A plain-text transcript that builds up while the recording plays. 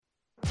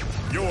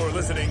You're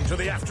listening to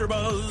the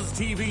AfterBuzz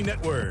TV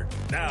network.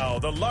 Now,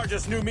 the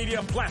largest new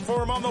media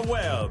platform on the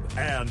web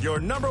and your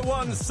number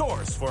one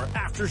source for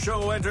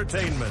after-show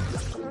entertainment.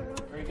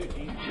 Very good,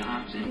 Keith.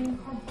 Johnson.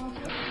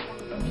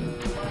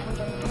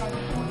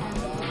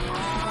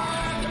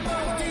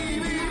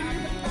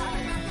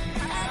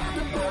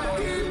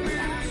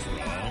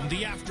 From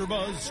the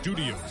AfterBuzz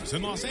Studios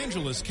in Los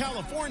Angeles,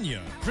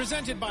 California,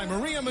 presented by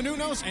Maria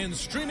Menounos and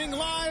streaming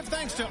live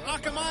thanks to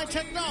Akamai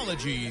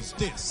Technologies.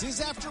 This is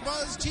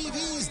AfterBuzz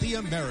TV's The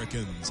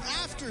Americans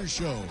After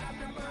Show.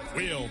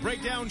 We'll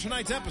break down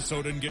tonight's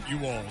episode and get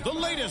you all the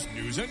latest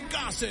news and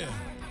gossip.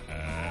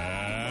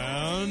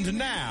 And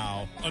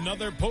now,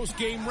 another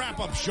post-game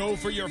wrap-up show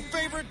for your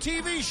favorite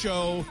TV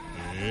show.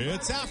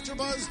 It's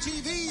AfterBuzz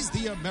TV's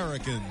The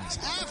Americans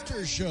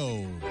After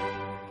Show.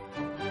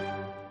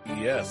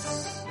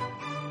 Yes.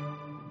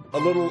 A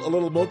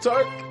little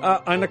Mozart?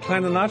 Eine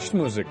kleine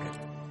Nachtmusik.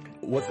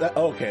 What's that?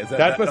 Oh, okay. Is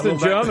That was in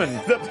German.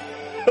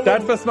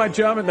 That was my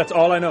German. That's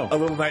all I know. A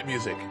little night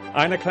music.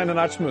 Eine kleine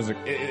Nachtmusik.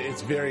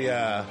 It's very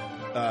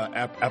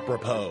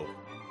apropos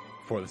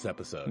for this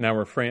episode. Now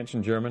we're French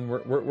and German.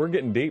 We're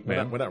getting deep,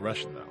 man. We're not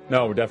Russian, though.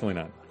 No, we're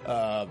definitely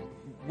not.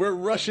 We're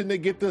rushing to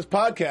get this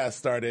podcast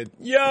started.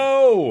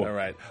 Yo! All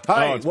right.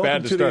 Hi, it's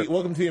bad to start.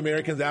 Welcome to the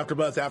Americans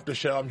AfterBuzz After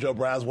Show. I'm Joe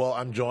Braswell.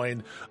 I'm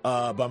joined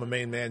by my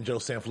main man, Joe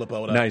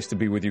Sanfilippo. Nice to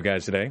be with you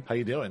guys today. How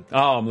you doing?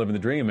 Oh, I'm living the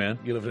dream, man.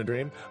 You living a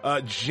dream?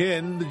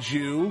 Jen, the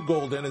Jew,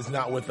 Golden, is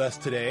not with us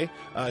today.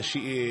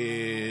 She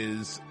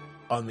is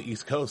on the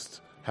East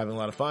Coast having a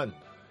lot of fun,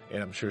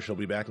 and I'm sure she'll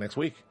be back next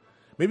week.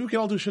 Maybe we can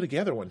all do a show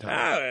together one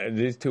time.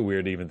 It's too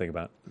weird to even think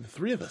about. The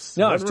three of us.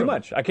 No, it's too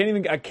much. I can't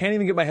even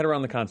get my head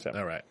around the concept.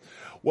 All right.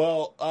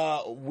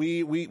 Well,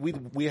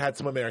 we had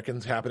some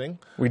Americans happening.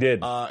 We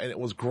did, and it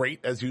was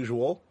great as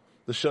usual.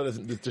 The show does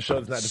not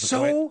disappoint.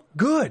 So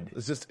good.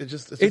 It's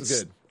just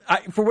good.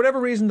 For whatever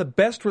reason, the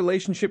best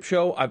relationship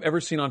show I've ever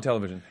seen on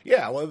television.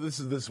 Yeah, well, this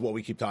is what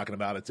we keep talking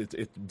about.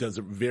 It does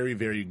a very,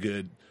 very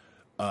good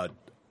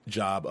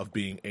job of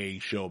being a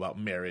show about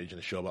marriage and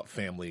a show about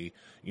family,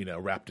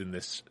 wrapped in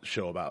this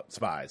show about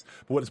spies.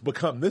 But what it's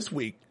become this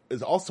week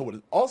is also what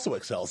it also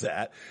excels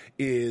at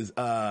is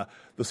the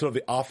sort of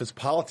the office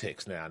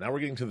politics now. Now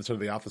we're getting to the sort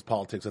of the office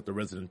politics at the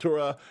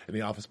Residentura and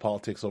the office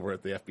politics over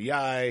at the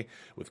FBI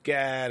with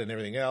Gad and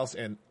everything else.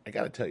 And I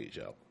got to tell you,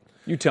 Joe.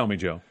 You tell me,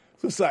 Joe.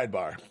 So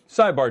sidebar.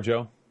 Sidebar,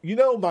 Joe.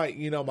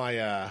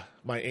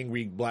 My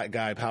angry black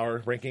guy power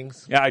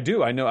rankings? Yeah, I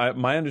do. I know.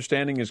 My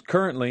understanding is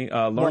currently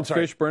Lawrence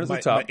Fishburne is the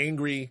top. My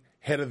angry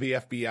head of the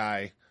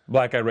FBI.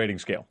 Black guy rating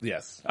scale.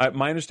 Yes.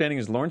 My understanding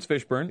is Lawrence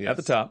Fishburne at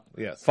the top.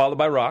 Yes. Followed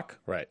by Rock.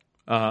 Right.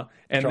 And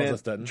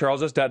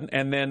Charles S. Dutton.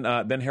 And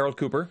then Harold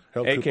Cooper.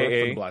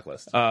 A.K.A. from the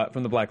Blacklist.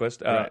 From the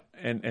Blacklist. Right.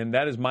 And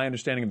that is my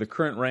understanding of the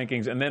current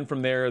rankings. And then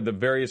from there, the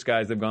various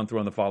guys they've gone through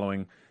on the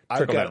following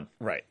trickle down.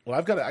 Right. Well,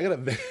 I got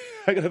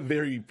a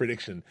very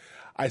prediction.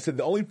 I said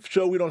the only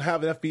show we don't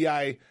have an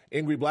FBI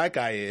angry black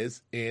guy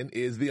is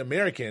The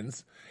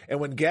Americans. And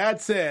when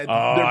Gad said,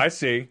 I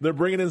see, they're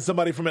bringing in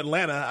somebody from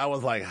Atlanta, I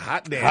was like,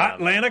 hot damn. Hot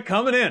Atlanta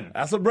coming in.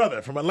 That's a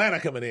brother from Atlanta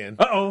coming in.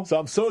 Uh-oh. So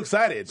I'm so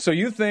excited. So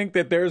you think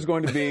that there's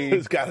going to be...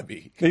 There's got to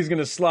be. He's going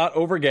to slot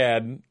over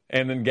Gad,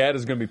 and then Gad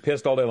is going to be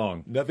pissed all day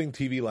long. Nothing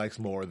TV likes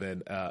more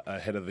than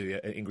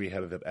angry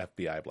head of the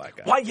FBI black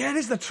guy. Why, yeah, it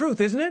is the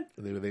truth, isn't it?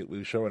 The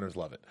showrunners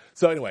love it.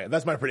 So anyway,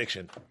 that's my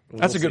prediction.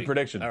 That's a good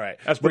prediction. All right.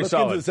 That's pretty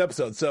solid. Let's get into this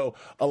episode. So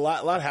a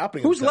lot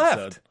happening Who's in this left?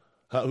 episode.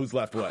 Who's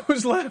left what?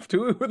 Who's left?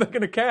 Who are they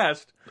going to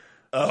cast?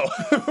 Oh,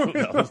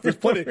 no, there's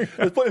plenty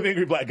of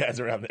angry black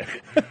guys around there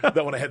that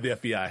want to head the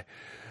FBI.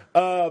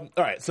 All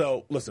right,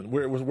 so listen,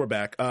 we're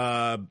back.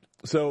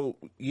 So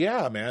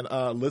yeah, man,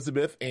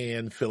 Elizabeth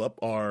and Philip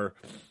are,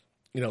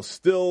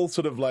 still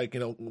sort of like,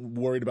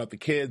 worried about the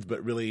kids,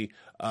 but really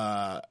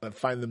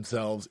find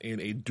themselves in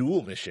a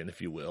dual mission,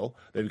 if you will.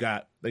 They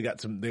got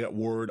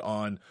word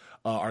on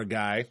our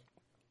guy,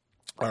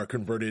 our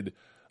converted,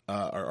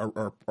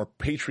 our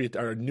patriot,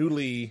 our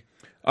newly.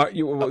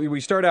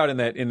 We start out in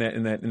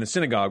the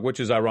synagogue, which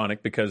is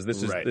ironic because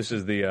this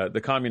is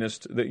the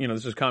communist,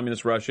 this is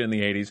communist Russia in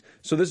the 80s.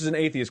 So this is an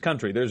atheist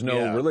country. There's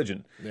no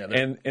religion,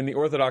 and the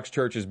Orthodox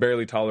Church is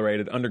barely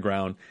tolerated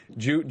underground.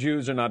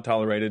 Jews are not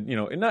tolerated.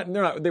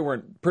 They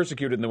weren't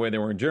persecuted in the way they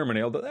were in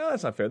Germany. Although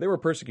that's not fair. They were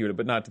persecuted,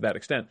 but not to that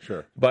extent.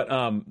 Sure. But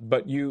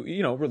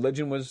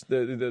religion was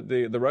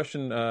the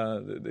Russian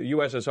the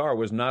USSR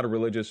was not a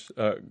religious.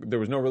 There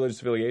was no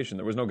religious affiliation.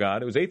 There was no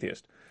God. It was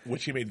atheist.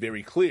 Which he made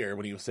very clear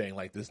when he was saying,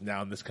 like, this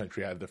now in this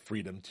country I have the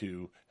freedom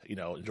to,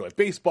 enjoy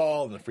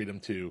baseball and the freedom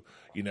to,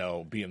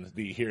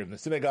 be here in the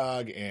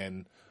synagogue,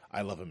 and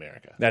I love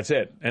America. That's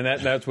it. And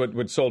that's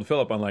what sold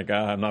Philip on, like,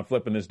 I'm not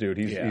flipping this dude.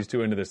 He's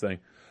too into this thing.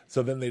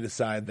 So then they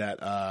decide that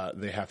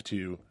they have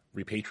to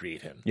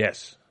repatriate him.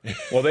 Yes.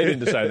 Well, they didn't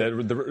decide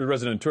that. The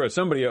resident tourist,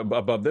 somebody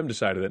above them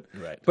decided it.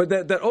 Right. But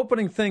that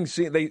opening thing,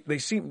 they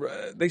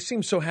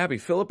seem so happy.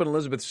 Philip and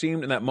Elizabeth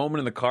seemed in that moment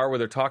in the car where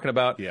they're talking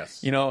about,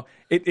 yes.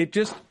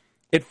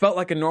 It felt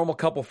like a normal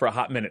couple for a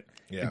hot minute.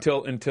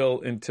 until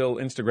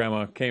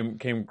Instagram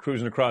came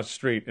cruising across the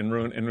street and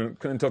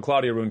until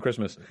Claudia ruined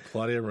Christmas.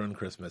 Claudia ruined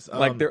Christmas.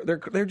 Like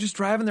they're just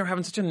driving. They're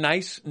having such a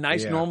nice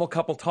normal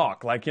couple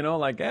talk. Like hey,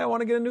 I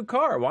want to get a new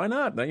car. Why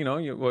not?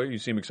 You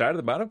seem excited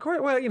about it. Of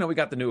course. Well, we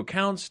got the new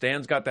accounts.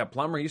 Stan's got that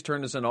plumber. He's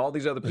turned us into all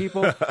these other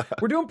people.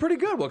 We're doing pretty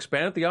good. We'll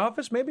expand at the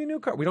office. Maybe a new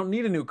car. We don't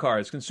need a new car.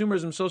 Is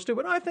consumerism so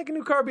stupid? I think a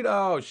new car would be.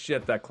 Oh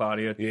shit, that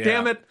Claudia. Yeah.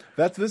 Damn it.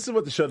 This is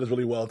what the show does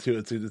really well too.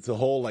 It's a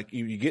whole like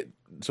you get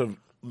sort of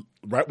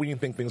right when you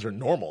think things are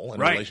normal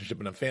in a relationship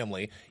and a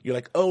family, you're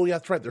like, oh yeah,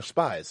 that's right, they're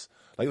spies.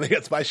 Like they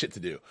got spy shit to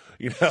do,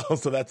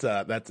 So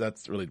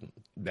that's really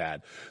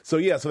bad. So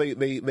yeah, so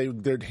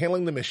they're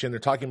handling the mission. They're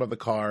talking about the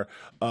car.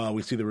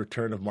 We see the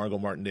return of Margot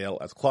Martindale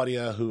as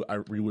Claudia, who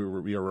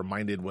we are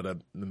reminded what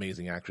an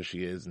amazing actress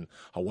she is and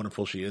how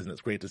wonderful she is, and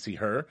it's great to see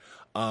her.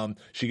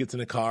 She gets in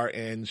a car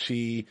and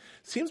she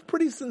seems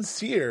pretty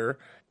sincere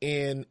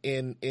in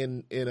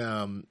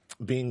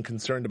being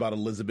concerned about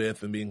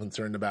Elizabeth and being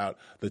concerned about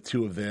the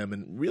two of them.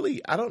 And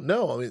really, I don't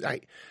know. I mean,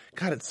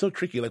 God, it's so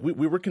tricky. Like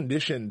we were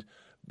conditioned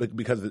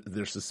because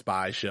there's a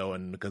spy show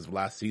and because of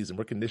last season,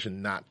 we're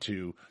conditioned not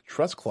to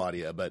trust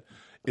Claudia. But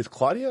is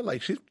Claudia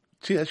like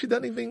has she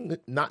done anything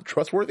not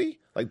trustworthy,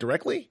 like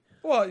directly?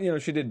 Well,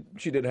 she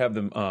did have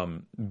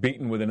them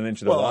beaten within an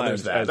inch of their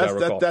lives, as I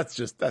recall. That's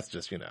just and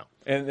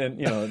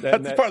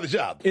that's part of the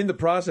job. In the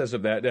process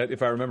of that,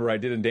 if I remember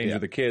right, did endanger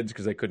the kids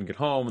because they couldn't get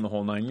home and the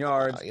whole 9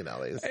 yards.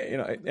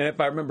 And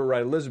if I remember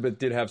right, Elizabeth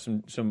did have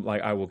some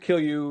like I will kill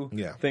you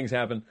things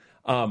happen.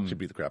 She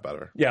beat the crap out of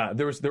her. Yeah,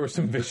 there was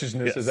some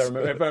viciousness. As I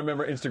remember, if I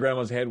remember,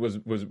 Instagram's head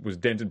was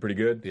dented pretty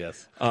good.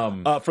 Yes.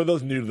 For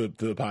those new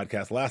to the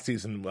podcast, last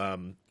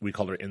season we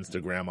called her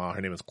Instagrandma.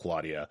 Her name is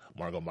Claudia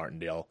Margot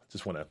Martindale.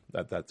 Just want to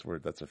that's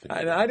a thing.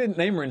 I didn't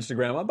name her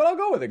Instagrandma, but I'll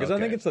go with it because I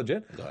think it's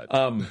legit. Go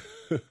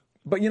ahead.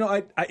 But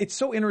it's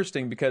so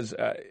interesting because.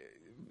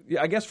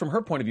 I guess from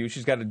her point of view,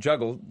 she's got to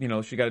juggle.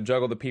 She's got to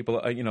juggle the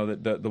people.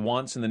 The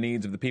wants and the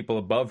needs of the people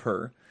above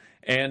her.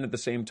 And at the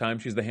same time,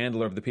 she's the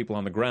handler of the people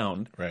on the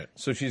ground. Right.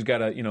 So she's got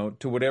to,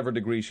 to whatever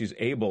degree she's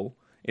able,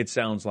 it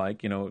sounds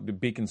like, to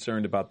be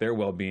concerned about their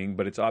well-being,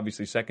 but it's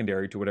obviously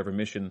secondary to whatever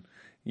mission,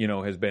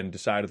 has been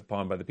decided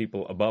upon by the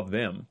people above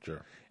them.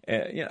 Sure.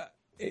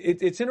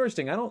 It's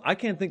interesting. I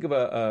can't think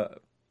of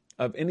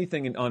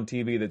anything on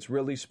TV that's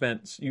really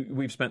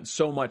we've spent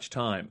so much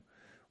time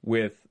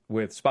with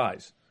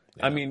spies.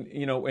 Yeah. I mean,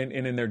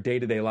 and in their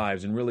day-to-day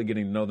lives and really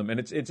getting to know them. And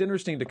it's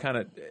interesting to kind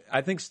of,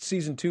 I think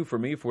season 2 for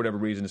me, for whatever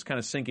reason, is kind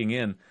of sinking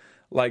in,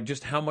 like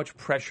just how much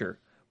pressure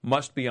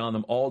must be on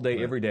them all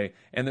day, every day.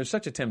 And there's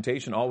such a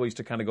temptation always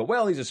to kind of go,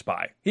 well, he's a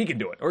spy. He can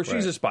do it. Or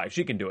she's a spy.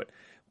 She can do it.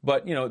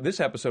 But, this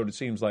episode, it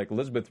seems like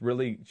Elizabeth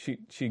really,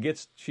 she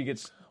gets.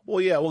 Well,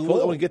 yeah, I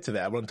want to get to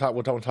that. We'll talk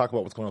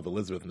about what's going on with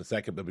Elizabeth in a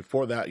second. But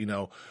before that,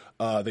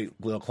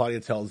 Claudia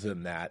tells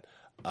him that,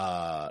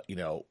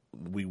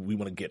 we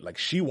want to get, like,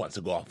 she wants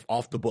to go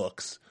off the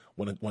books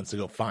wants to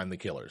go find the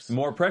killers.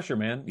 More pressure,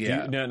 man.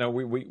 Yeah.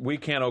 We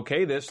can't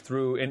okay this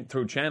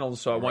through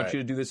channels, so I want you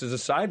to do this as a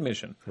side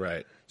mission.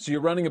 Right. So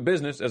you're running a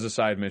business as a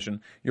side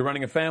mission, you're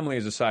running a family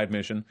as a side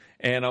mission,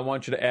 and I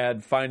want you to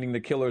add finding the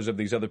killers of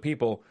these other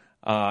people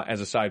as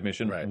a side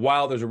mission,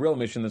 while there's a real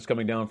mission that's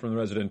coming down from the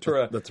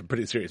Residentura. That's a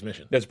pretty serious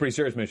mission. That's a pretty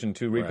serious mission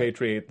to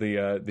repatriate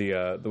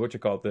the what you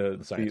call it,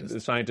 the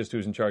scientist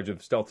who's in charge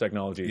of stealth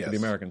technology for the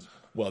Americans.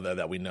 Well,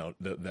 that we know,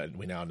 that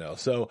we now know.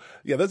 So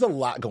yeah, there's a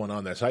lot going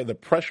on there. So the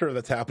pressure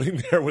that's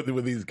happening there with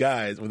these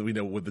guys, with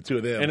the two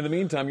of them. And in the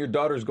meantime, your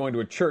daughter's going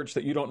to a church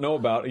that you don't know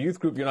about, a youth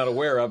group you're not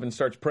aware of, and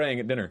starts praying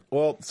at dinner.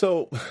 Well,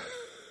 so.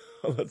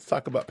 Let's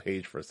talk about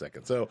Paige for a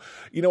second. So,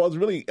 I was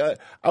really,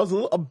 I was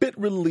a bit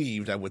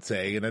relieved, I would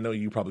say, and I know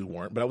you probably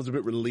weren't, but I was a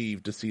bit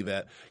relieved to see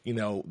that,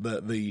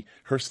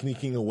 her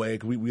sneaking away.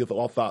 We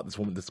all thought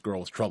this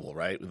girl was trouble,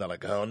 right? We thought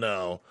like, oh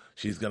no,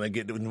 she's gonna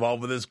get involved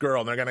with this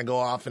girl, and they're gonna go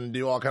off and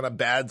do all kind of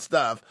bad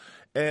stuff,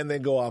 and they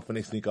go off and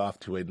they sneak off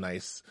to a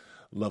nice,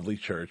 lovely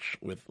church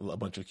with a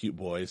bunch of cute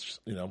boys,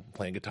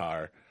 playing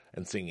guitar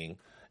and singing,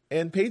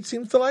 and Paige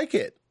seems to like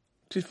it.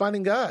 She's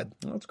finding God.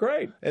 That's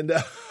great. And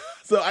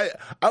so I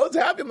was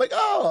happy. I'm like,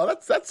 oh,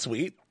 that's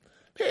sweet.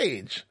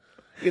 Paige,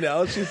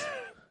 she's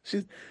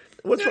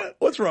what's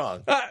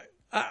wrong?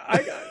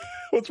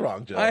 What's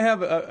wrong, Joe? I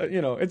have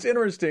it's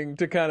interesting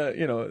to kind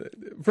of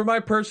for my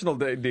personal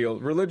deal,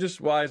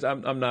 religious wise,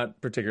 I'm not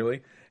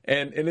particularly,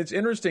 and it's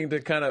interesting to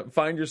kind of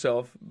find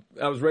yourself.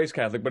 I was raised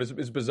Catholic, but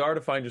it's bizarre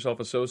to find yourself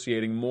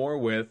associating more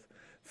with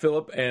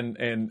Philip and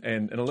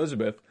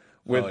Elizabeth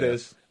with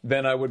this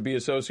than I would be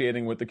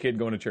associating with the kid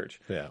going to church.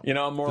 Yeah.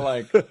 I'm more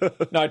like,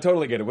 no, I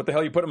totally get it. What the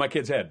hell are you putting in my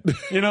kid's head?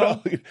 No,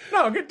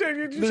 get shove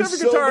your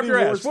guitar up your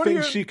ass. What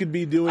things she could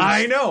be doing?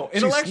 I know.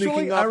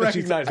 Intellectually, I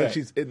recognize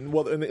that.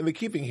 And the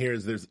key thing here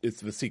is it's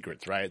the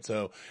secrets, right?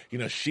 So,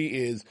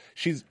 she's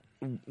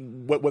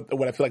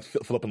what I feel like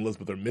Philip and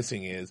Elizabeth are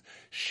missing is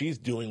she's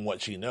doing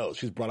what she knows.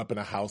 She's brought up in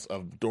a house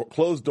of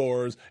closed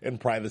doors and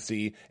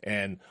privacy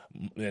and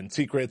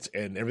secrets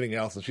and everything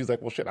else. And she's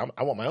like, well, shit,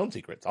 I want my own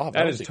secrets. I'll have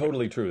my own secret.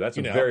 Totally true. That's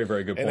a very,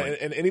 very good point.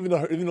 And even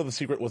though the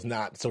secret was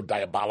not so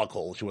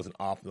diabolical, she wasn't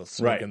off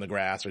smoking the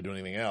grass or doing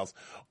anything else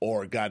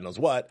or God knows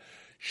what.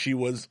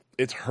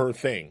 It's her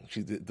thing.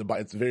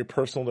 It's very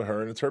personal to her,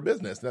 and it's her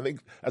business. And I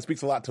think that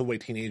speaks a lot to the way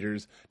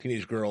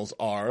teenage girls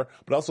are,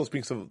 but also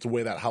speaks to the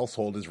way that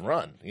household is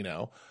run. You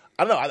know,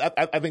 I don't know.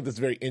 I think that's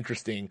very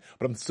interesting,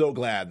 but I'm so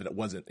glad that it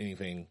wasn't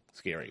anything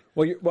scary.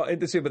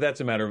 But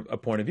that's a matter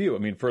of point of view. I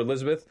mean, for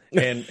Elizabeth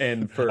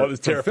and for, this is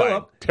terrifying.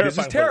 For Philip, this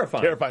is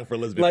terrifying. Terrifying for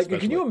Elizabeth. Like,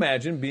 especially. Can you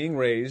imagine being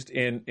raised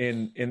in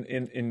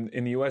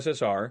the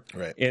USSR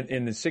right.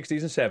 in the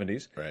 60s and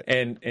 70s, right.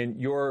 and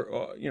you're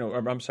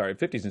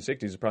 50s and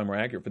 60s is probably more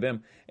accurate for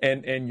them,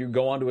 and you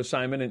go on to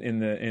assignment in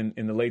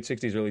the late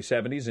 60s, early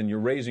 70s, and you're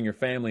raising your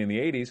family in the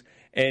 80s,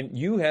 and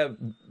you have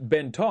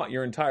been taught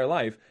your entire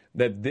life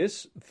that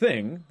this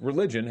thing,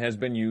 religion, has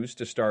been used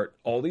to start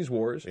all these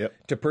wars, yep.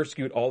 to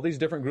persecute all these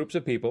different groups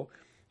of people,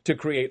 to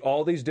create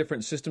all these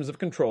different systems of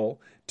control,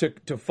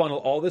 to funnel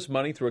all this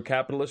money through a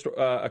capitalist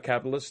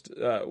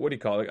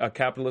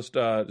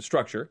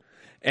structure.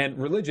 And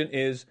religion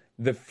is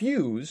the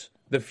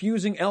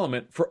fusing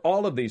element for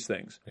all of these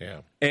things. Yeah.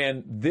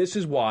 And this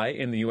is why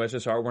in the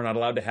USSR we're not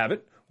allowed to have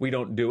it. We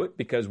don't do it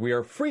because we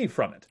are free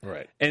from it.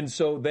 Right. And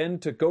so then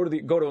to go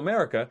to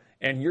America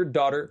and your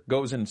daughter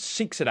goes and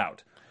seeks it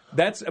out.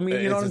 That's, you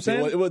know what I'm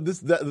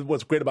saying?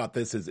 What's great about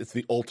this is it's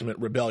the ultimate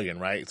rebellion,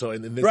 right? So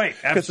in this, right,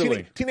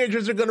 absolutely.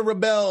 Teenagers are going to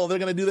rebel. They're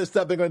going to do this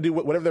stuff. They're going to do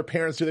whatever their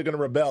parents do. They're going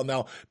to rebel.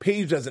 Now,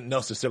 Paige doesn't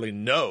know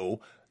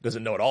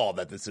at all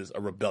that this is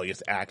a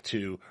rebellious act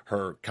to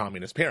her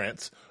communist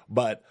parents,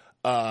 but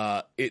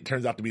it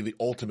turns out to be the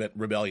ultimate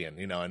rebellion,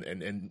 you know.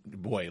 And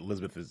boy,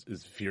 Elizabeth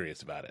is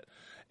furious about it,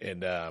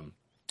 and I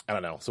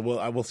don't know. So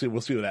we'll see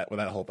how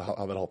that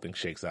whole thing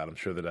shakes out. I'm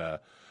sure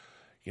that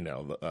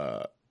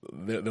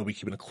they'll be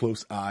keeping a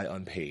close eye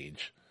on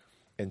Paige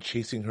and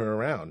chasing her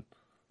around.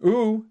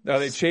 Ooh, are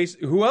they chase?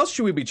 Who else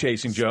should we be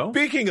chasing, Joe?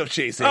 Speaking of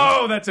chasing,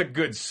 oh, that's a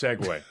good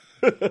segue.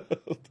 We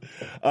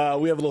have a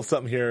little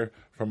something here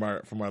from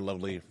our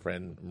lovely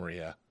friend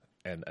Maria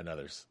and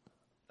others.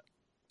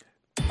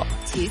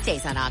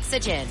 Tuesdays on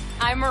Oxygen.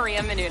 I'm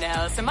Maria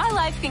Menounos, and my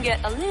life can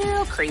get a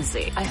little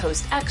crazy. I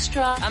host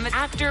Extra. I'm an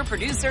actor,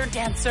 producer,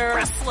 dancer,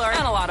 wrestler,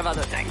 and a lot of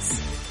other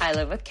things. I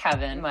live with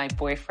Kevin, my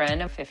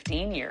boyfriend of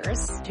 15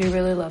 years. Do you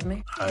really love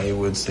me? I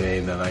would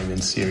say that I'm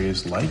in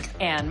serious like.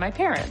 And my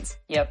parents.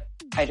 Yep.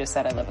 I just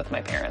said I live with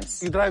my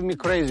parents. You drive me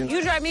crazy.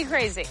 You drive me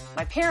crazy.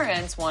 My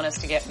parents want us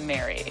to get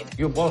married.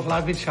 You both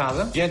love each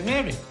other. Get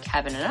married.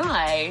 Kevin and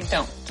I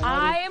don't.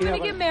 I am going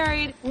to get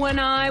married when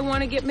I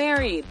want to get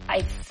married.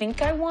 I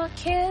think I want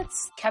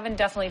kids. Kevin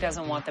definitely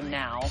doesn't want them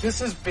now. This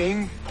is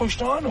being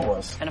pushed on to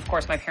us. And of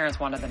course, my parents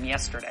wanted them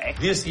yesterday.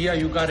 This year,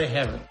 you gotta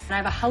have it. And I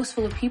have a house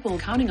full of people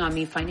counting on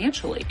me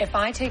financially. If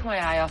I take my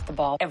eye off the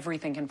ball,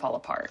 everything can fall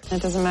apart.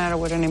 It doesn't matter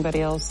what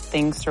anybody else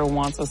thinks or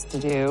wants us to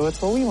do.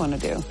 It's what we want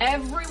to do.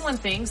 Everyone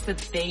thinks that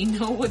they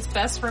know what's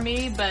best for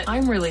me, but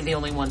I'm really the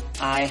only one.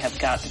 I have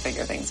got to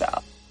figure things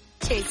out.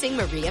 Chasing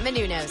Maria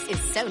Menounos is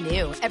so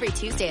new. Every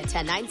Tuesday at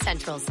 10, 9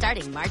 Central,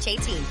 starting March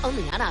 18th,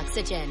 only on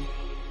Oxygen.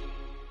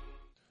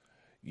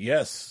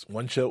 Yes,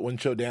 one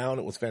show down.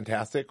 It was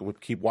fantastic. We'll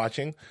keep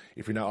watching.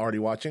 If you're not already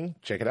watching,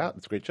 check it out.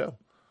 It's a great show.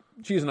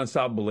 She's an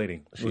unstoppable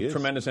lady with is.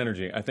 Tremendous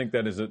energy. I think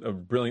that is a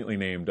brilliantly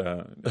named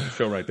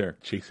show right there.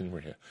 Chasing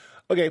Maria.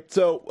 Okay,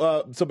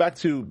 so back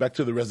to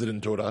the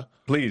Residentura,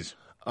 please.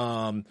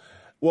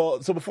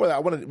 Well, so before that, I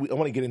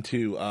want to get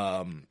into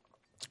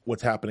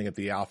what's happening at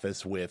the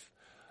office with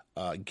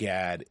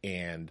Gad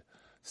and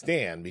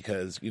Stan,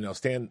 because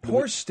Stan.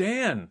 Poor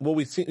Stan. Well,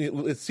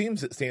 it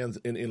seems that Stan's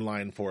in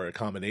line for a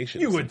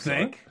combination. You would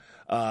think,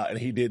 and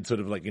he did sort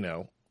of like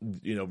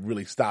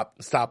really stop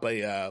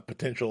a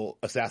potential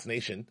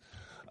assassination,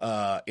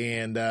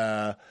 and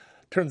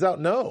turns out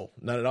no,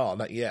 not at all,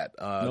 not yet.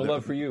 No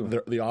love for you.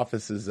 The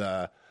office is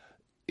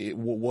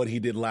what he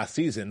did last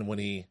season when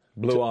he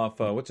blew off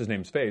what's his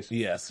name's face.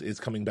 Yes, is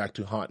coming back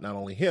to haunt not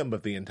only him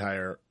but the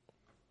entire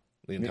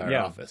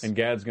office. And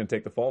Gad's going to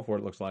take the fall for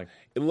it. Looks like.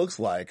 It looks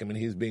like. I mean,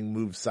 he's being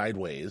moved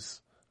sideways,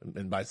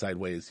 and by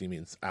sideways he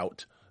means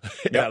out,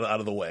 out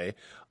of the way.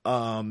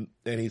 And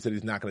he said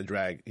he's not going to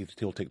drag.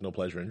 He'll take no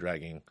pleasure in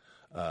dragging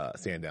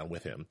Stan down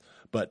with him.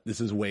 But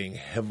this is weighing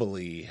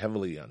heavily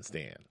on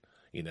Stan.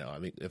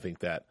 I think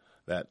that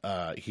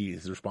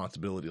his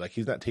responsibility, like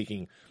he's not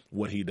taking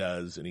what he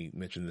does, and he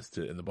mentioned this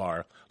in the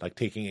bar, like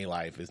taking a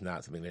life is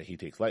not something that he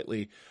takes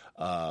lightly.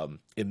 While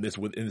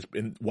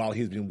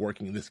he's been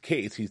working in this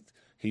case,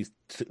 he's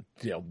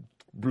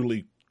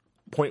brutally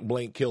point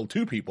blank killed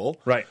 2 people.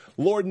 Right.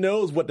 Lord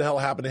knows what the hell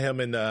happened to him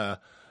with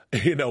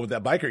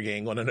that biker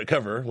gang on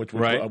undercover, which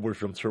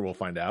I'm sure we'll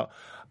find out.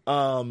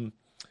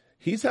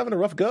 He's having a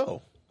rough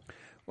go.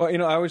 Well,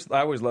 I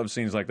always love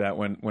scenes like that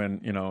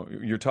when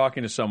you're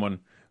talking to someone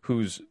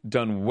who's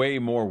done way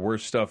more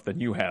worse stuff than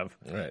you have,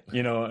 right?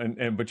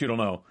 But you don't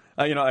know.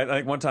 I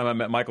think one time I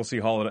met Michael C.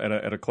 Hall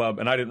at a club,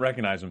 and I didn't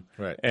recognize him,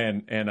 right?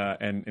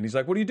 And he's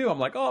like, "What do you do?" I'm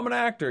like, "Oh, I'm an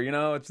actor.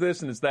 It's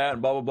this and it's that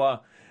and blah blah blah."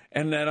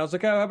 And then I was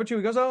like, "Oh, how about you?"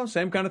 He goes, "Oh,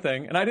 same kind of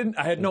thing." And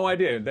I had no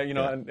idea that,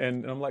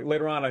 and I'm like,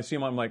 later on, I see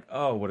him, I'm like,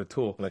 "Oh, what a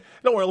tool!" Like,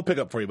 don't worry, I'll pick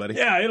up for you, buddy.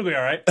 Yeah, it'll be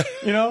all right.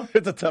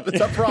 It's a tough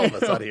problem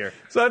that's out here.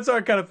 So that's how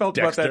I kind of felt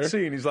about that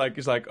scene. He's like,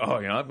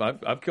 "Oh,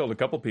 I've killed a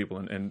couple people,"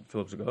 and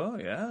Phillips would go, "Oh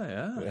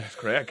yeah, that's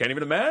great. I can't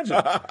even imagine."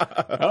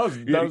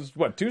 that was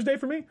what, Tuesday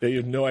for me? Yeah, you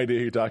have no idea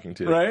who you're talking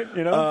to, right?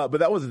 But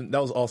that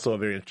was also a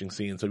very interesting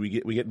scene. So we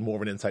get more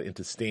of an insight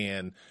into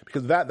Stan,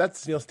 because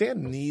that's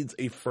Stan needs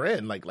a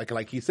friend.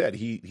 Like he said,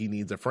 he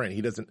needs a friend.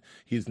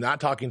 He's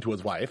not talking to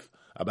his wife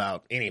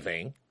about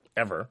anything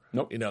ever.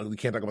 Nope. He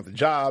can't talk about the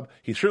job.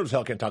 He sure as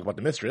hell can't talk about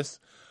the mistress.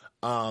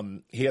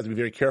 He has to be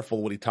very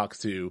careful what he talks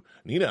to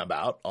Nina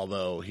about,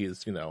 although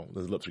his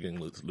lips are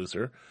getting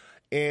looser.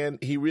 And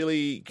he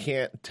really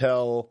can't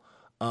tell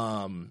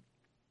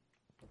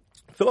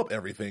Philip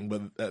everything,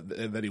 but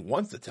that he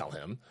wants to tell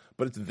him,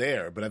 but it's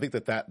there. But I think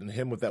that and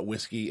him with that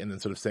whiskey, and then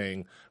sort of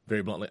saying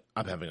very bluntly,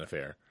 "I'm having an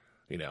affair,"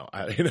 and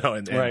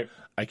right.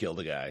 I killed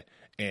a guy,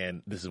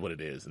 and this is what it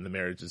is, and the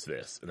marriage is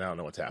this, and I don't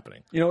know what's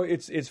happening.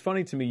 It's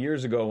funny to me.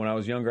 Years ago, when I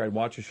was younger, I'd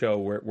watch a show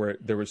where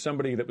there was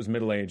somebody that was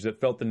middle aged that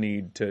felt the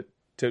need to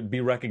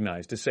be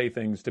recognized, to say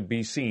things, to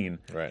be seen,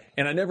 right?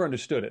 And I never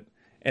understood it.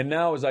 And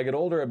now, as I get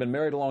older, I've been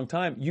married a long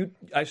time.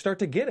 I start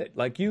to get it.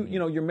 Like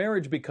your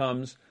marriage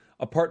becomes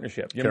a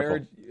partnership. Your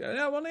marriage,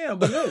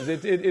 but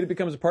it is. It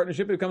becomes a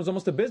partnership. It becomes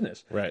almost a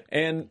business, right?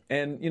 And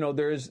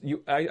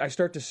I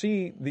start to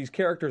see these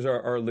characters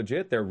are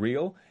legit. They're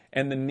real,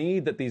 and the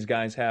need that these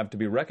guys have to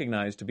be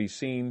recognized, to be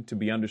seen, to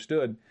be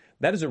understood,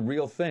 that is a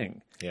real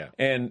thing. Yeah.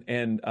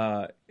 And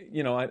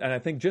I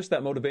think just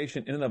that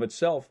motivation in and of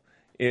itself.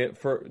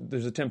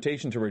 There's a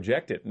temptation to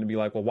reject it and to be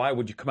like, well, why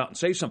would you come out and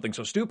say something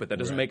so stupid? That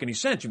doesn't make any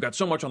sense. You've got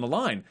so much on the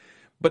line.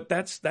 But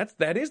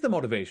that is the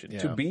motivation,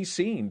 to be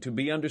seen, to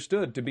be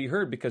understood, to be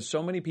heard, because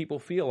so many people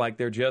feel like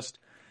they're just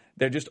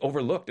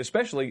overlooked,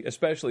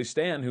 especially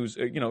Stan, who's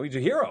he's a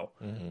hero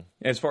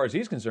as far as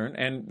he's concerned,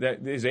 and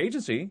that his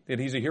agency that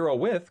he's a hero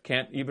with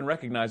can't even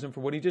recognize him for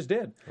what he just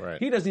did. Right.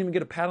 He doesn't even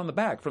get a pat on the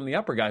back from the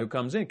upper guy who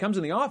comes in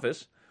the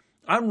office.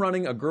 I'm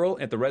running a girl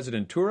at the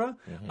Residentura.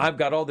 I've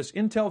got all this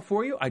intel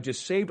for you. I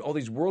just saved all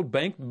these World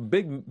Bank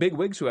big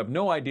wigs who have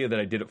no idea that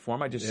I did it for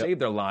them. I just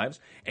saved their lives,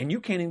 and you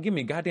can't even give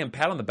me a goddamn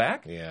pat on the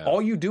back? Yeah.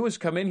 All you do is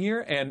come in here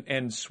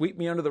and sweep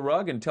me under the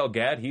rug and tell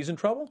Gad he's in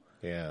trouble?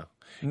 Yeah.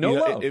 No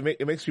love.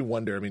 It makes you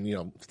wonder. I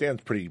mean,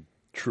 Stan's pretty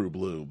true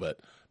blue,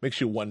 but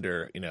makes you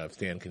wonder, if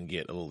Stan can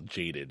get a little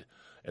jaded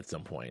at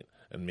some point,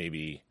 and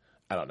maybe,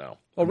 I don't know.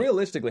 Well,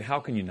 realistically, how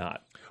can you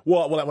not?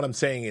 Well, what I'm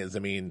saying is,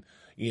 this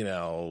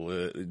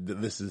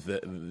is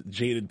the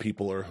jaded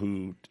people are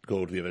who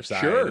go to the other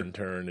side and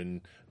turn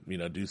and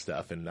do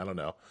stuff, and I don't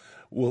know.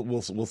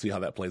 We'll see how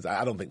that plays.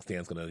 I don't think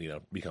Stan's going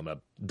to become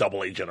a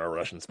double agent or a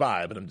Russian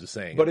spy, but I'm just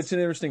saying. But it's an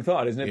interesting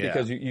thought, isn't it? Yeah.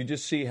 Because you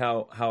just see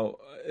how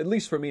at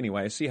least for me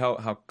anyway, I see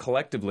how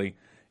collectively.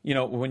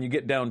 When you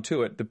get down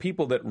to it, the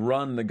people that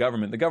run the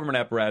government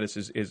apparatus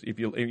is if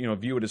you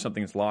view it as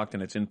something that's locked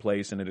and it's in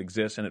place and it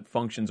exists and it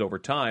functions over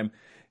time.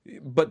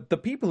 But the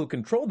people who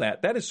control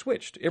that is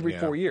switched every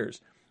 4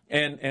 years,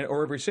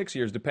 or every 6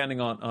 years,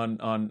 depending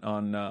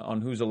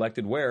on who's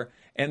elected where.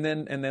 And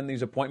then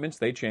these appointments,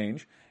 they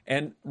change.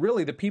 And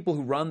really, the people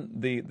who run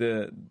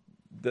the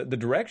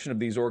direction of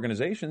these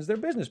organizations, they're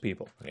business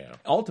people. Yeah.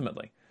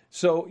 Ultimately.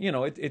 So,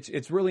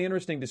 it's really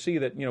interesting to see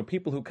that,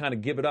 people who kind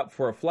of give it up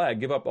for a flag,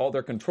 give up all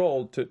their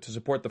control to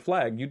support the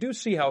flag, you do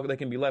see how they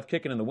can be left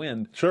kicking in the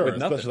wind. Sure, with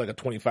nothing. especially like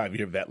a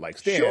 25-year vet like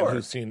Stan,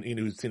 who's seen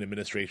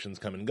administrations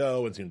come and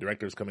go and seen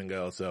directors come and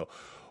go. So,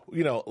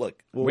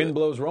 look. Wind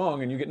blows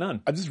wrong and you get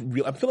none.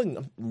 I'm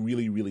feeling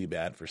really, really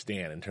bad for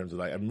Stan in terms of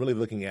I'm really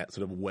looking at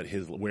sort of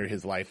where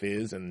his life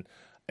is and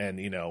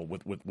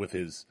with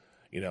his,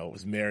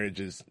 his marriage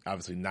is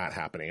obviously not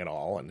happening at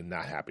all and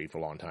not happy for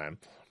a long time.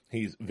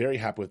 He's very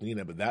happy with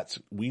Nina, but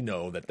we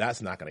know that's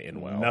not going to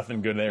end well.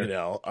 Nothing good there.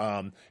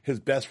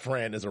 His best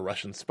friend is a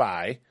Russian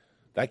spy.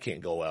 That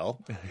can't go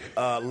well.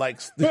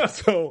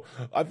 So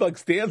I feel like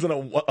Stan's on a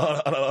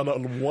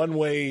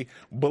one-way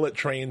bullet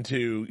train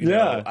to,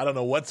 I don't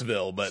know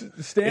what'sville, but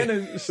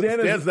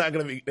Stan's not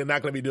going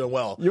to be doing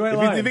well. You ain't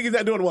lying. You think he's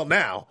not doing well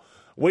now?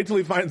 Wait till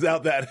he finds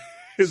out that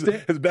his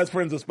best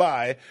friend's a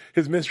spy,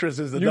 his mistress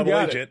is a double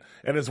agent,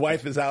 and his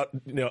wife is out,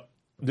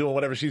 doing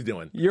whatever she's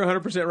doing. You're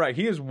 100% right.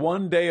 He is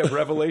one day of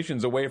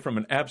revelations away from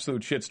an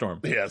absolute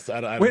shitstorm. Yes.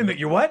 Wait a minute.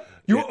 You what?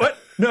 What?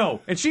 No.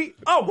 And she,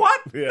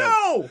 what? Yeah.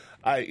 No.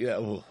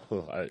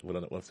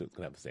 What's going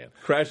to have to stand?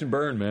 Crash and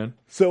burn, man.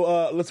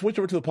 So let's switch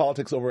over to the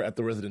politics over at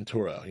the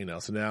Residentura.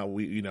 So now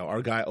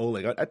our guy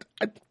Oleg.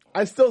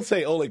 I still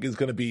say Oleg is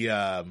going to be.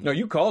 No,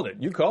 you called it.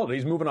 You called it.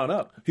 He's moving on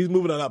up. He's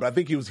moving on up. I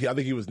think he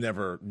was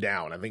never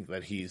down. I think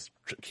that he's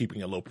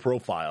keeping a low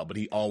profile, but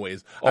he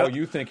always.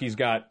 You think he's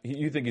got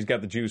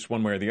the juice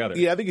one way or the other?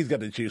 Yeah, I think he's got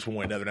the juice one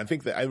way or another. And I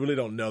think that I really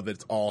don't know that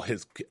it's all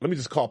his. Let me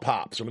just call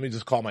Pops, or let me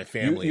just call my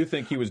family. You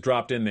think he was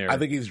dropped in there? I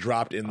think he's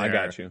dropped in there. I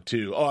got you.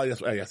 To I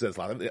guess that's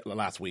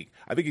last week.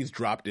 I think he's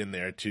dropped in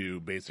there to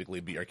basically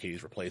be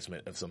Arcadie's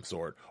replacement of some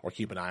sort, or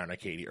keep an eye on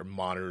Arcadie, or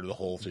monitor the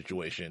whole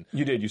situation.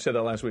 You did. You said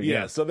that last week.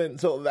 Yeah. So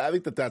I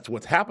think that's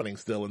what's happening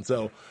still. And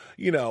so,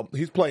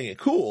 he's playing it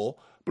cool,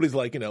 but he's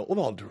like, with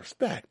all due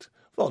respect,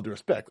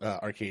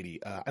 Arcadie,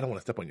 I don't want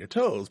to step on your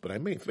toes, but I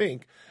may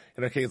think.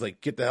 And Arcadie's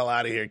like, get the hell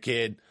out of here,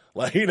 kid.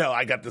 Like,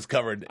 I got this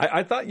covered.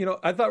 I thought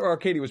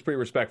Arcadie was pretty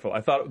respectful. I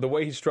thought the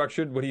way he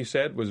structured what he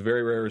said was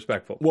very, very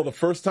respectful. Well, the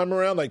first time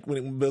around, like, when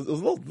it was a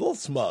little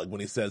smug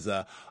when he says,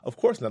 of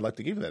course, and I'd like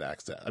to give you that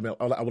access. I mean,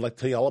 I would like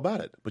to tell you all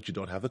about it, but you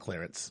don't have the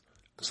clearance.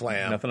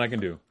 Slam. Nothing I can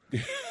do.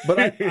 But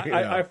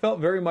I felt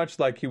very much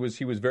like he was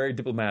very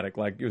diplomatic.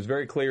 Like, it was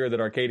very clear that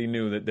Arcadie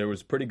knew that there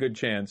was a pretty good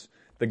chance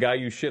the guy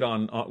you shit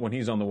on when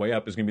he's on the way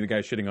up is going to be the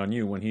guy shitting on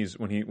you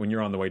when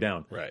you're on the way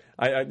down. Right.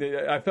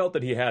 I felt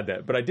that he had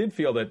that, but I did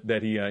feel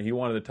that he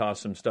wanted to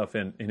toss some stuff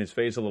in his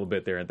face a little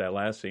bit there at that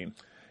last scene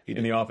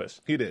in the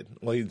office. He did.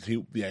 Well, he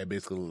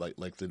basically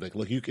like said, like,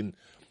 look, you can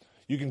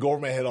go over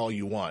my head all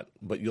you want,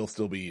 but you'll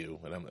still be you,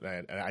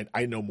 and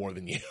I know more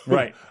than you.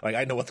 Right. Like,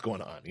 I know what's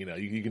going on.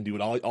 You can do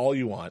it all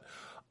you want.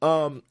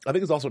 I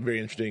think it's also very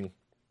interesting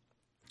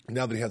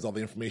now that he has all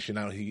the information.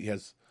 Now he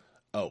has.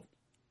 Oh,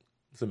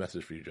 it's a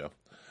message for you, Joe.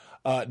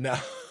 Now,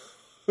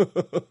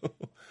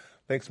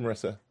 thanks,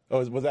 Marissa.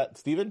 Oh, was that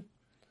Steven?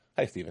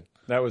 Hi, Steven.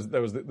 That was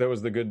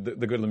the good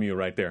Lemieux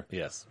right there.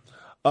 Yes.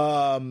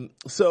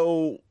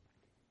 So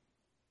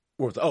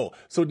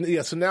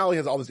now he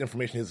has all this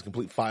information. He has a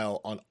complete file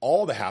on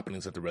all the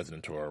happenings at the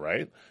Resident Tour,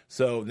 right?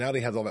 So now that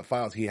he has all that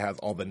files, he has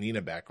all the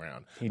Nina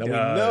background. We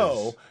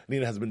know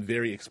Nina has been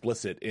very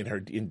explicit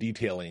in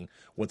detailing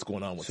what's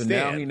going on with Stan. So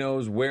now he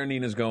knows where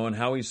Nina's going,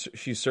 how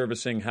she's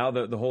servicing, how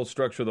the whole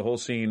structure of the whole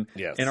scene.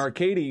 Yes. And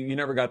Arcadie, you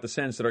never got the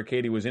sense that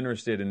Arcadie was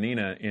interested in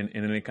Nina in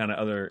any kind of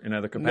other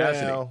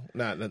capacity. No,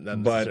 not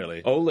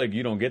necessarily. But Oleg,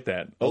 you don't get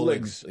that.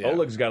 Oleg's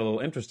got a little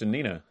interest in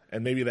Nina.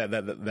 And maybe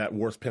that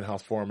worst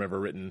penthouse forum ever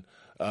written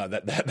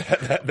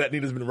that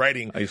Nina's been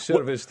writing. I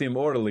serviced him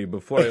orally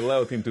before I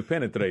allowed him to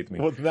penetrate me.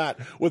 Was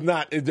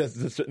not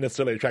just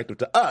necessarily attractive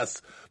to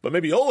us, but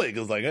maybe Oleg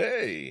is like,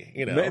 hey,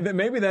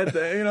 maybe that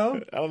I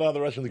don't know how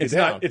the Russians get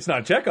down. It's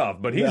not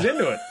Chekhov, but he's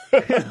into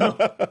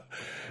it.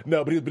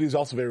 No, but he's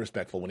also very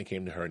respectful when he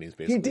came to her, and he's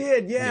basically he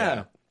did,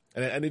 yeah.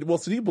 So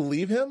do you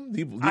believe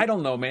him? I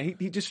don't know, man.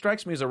 He just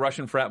strikes me as a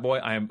Russian frat boy.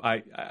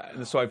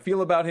 So I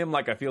feel about him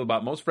like I feel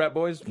about most frat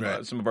boys,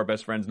 right. Some of our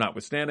best friends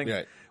notwithstanding,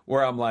 right.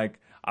 Where I'm like,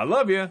 I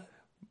love you,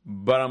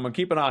 but I'm going to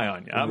keep an eye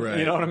on you. Right.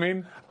 You know what I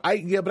mean?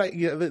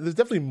 There's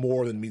definitely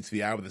more than meets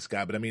the eye with this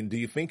guy. But I mean, do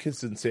you think his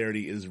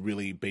sincerity is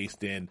really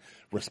based in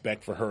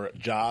respect for her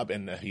job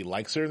and that he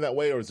likes her in that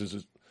way, or is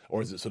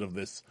it sort of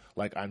this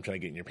like, I'm trying to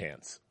get in your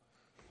pants?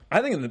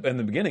 I think in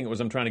the beginning it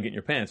was, I'm trying to get in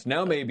your pants.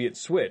 Now maybe it's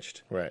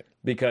switched. Right.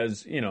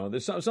 Because,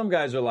 there's some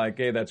guys are like,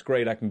 hey, that's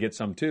great, I can get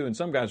some too. And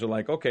some guys are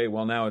like, okay,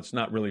 well, now it's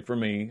not really for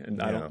me. And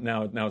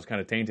now it's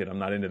kind of tainted. I'm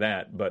not into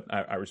that, but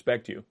I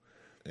respect you.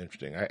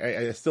 Interesting.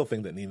 I still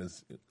think that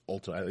Nina's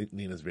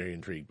very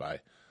intrigued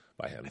by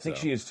him. I think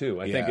she is too.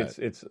 I think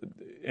it's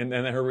and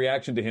her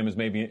reaction to him is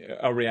maybe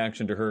a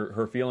reaction to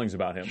her feelings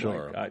about him.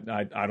 Sure.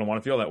 Like, I don't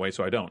want to feel that way,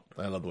 so I don't.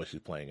 I love the way she's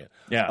playing it.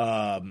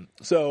 Yeah.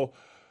 So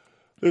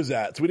there's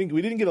that. So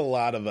we didn't get a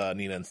lot of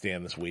Nina and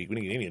Stan this week. We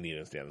didn't get any of Nina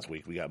and Stan this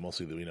week. We got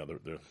mostly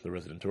the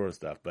Resident Tour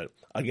stuff. But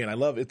again, I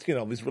love it's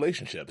these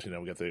relationships.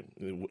 We got the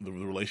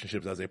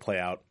relationships as they play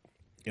out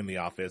in the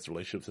office,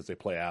 relationships as they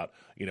play out,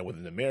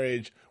 within the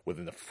marriage,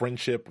 within the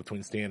friendship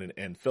between Stan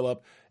and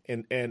Philip,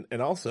 and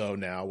also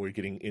now we're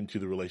getting into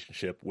the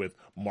relationship with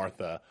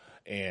Martha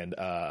and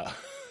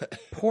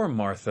poor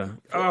Martha.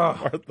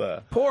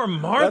 Martha. Poor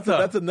Martha.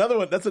 That's another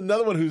one. That's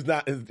another one who's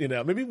not.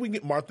 Maybe we can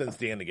get Martha and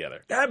Stan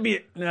together. That'd be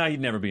it. No,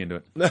 he'd never be into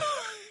it.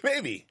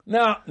 Maybe.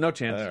 No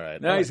chance. All right.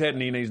 Now he's had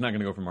Nina. He's not going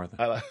to go for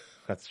Martha.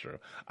 That's true.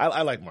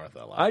 I like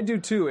Martha a lot. I do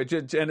too.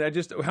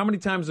 How many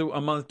times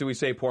a month do we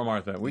say poor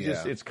Martha?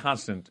 It's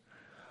constant.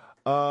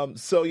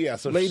 So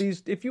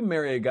ladies, if you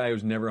marry a guy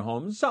who's never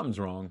home, something's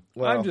wrong.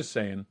 Well, I'm just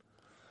saying.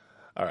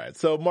 All right.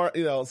 So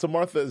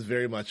Martha is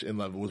very much in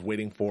love. Was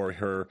waiting for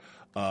her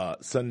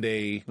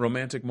Sunday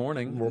romantic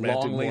morning,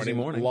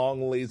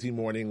 long lazy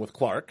morning with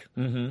Clark.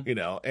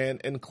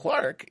 Mm-hmm. And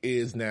Clark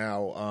is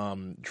now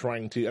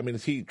trying to. I mean,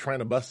 is he trying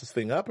to bust this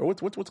thing up, or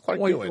what's Clark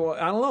doing? Well,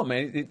 I don't know,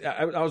 man.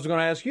 I was going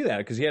to ask you that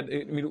because he had.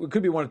 I mean, it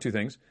could be one of two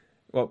things.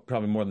 Well,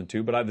 probably more than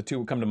two, but the two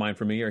would come to mind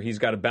for me. Or he's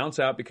got to bounce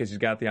out because he's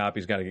got the op.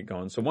 He's got to get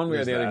going. So one way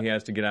or the other, he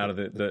has to get out of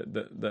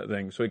the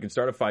thing so he can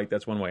start a fight.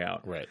 That's one way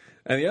out. Right.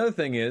 And the other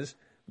thing is.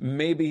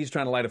 Maybe he's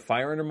trying to light a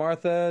fire under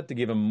Martha to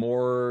give him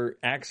more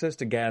access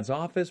to Gad's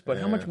office, but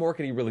how much more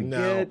can he really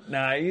get?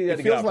 Nah, he had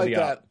to get off of the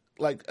op.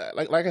 like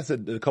I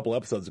said a couple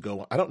episodes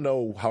ago, I don't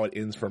know how it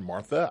ends for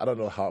Martha. I don't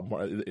know how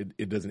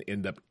it doesn't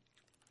end up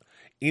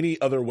any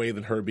other way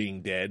than her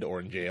being dead or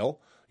in jail.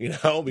 Because,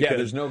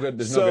 there's no good.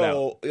 There's no good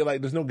out.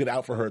 Like, there's no good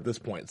out for her at this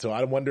point. So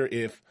I wonder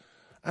if.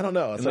 I don't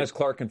know. Unless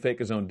Clark can fake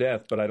his own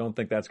death, but I don't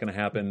think that's going to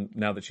happen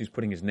now that she's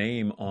putting his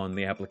name on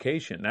the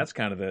application. That's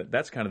kind of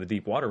the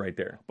deep water right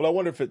there. But I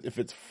wonder if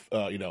it's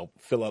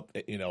Philip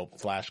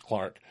 /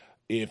 Clark,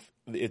 if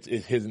it's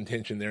his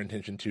intention, their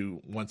intention to,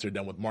 once they're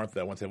done with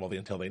Martha, once they have all the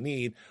intel they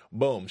need,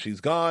 boom,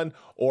 she's gone.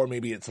 Or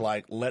maybe it's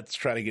like, let's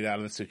try to get out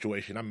of this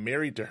situation. I'm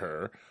married to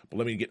her, but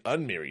let me get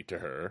unmarried to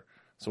her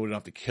so we don't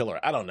have to kill her.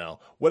 I don't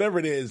know. Whatever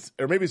it is,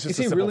 or maybe it's just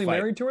Is he really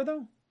married to her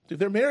though? Dude,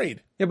 they're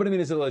married. Yeah, but I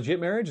mean, is it a legit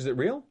marriage? Is it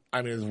real?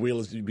 I mean, as real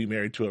as you'd be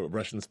married to a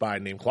Russian spy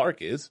named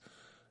Clark is.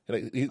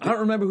 I don't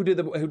remember who did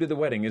the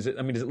wedding. Is it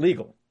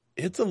legal?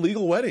 It's a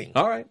legal wedding.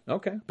 All right,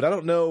 okay. But I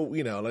don't know.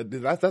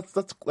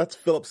 That's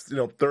Philip's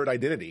third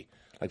identity.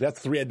 Like, that's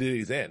 3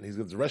 identities in. He's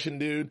a Russian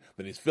dude,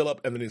 then he's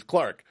Philip, and then he's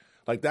Clark.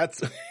 Like,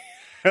 that's I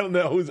don't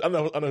know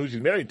who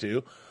she's married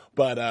to,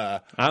 but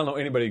I don't know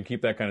anybody who can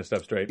keep that kind of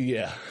stuff straight.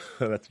 Yeah,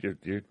 that's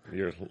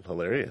you're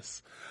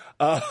hilarious.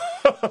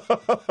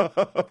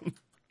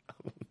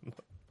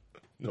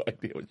 No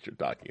idea what you're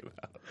talking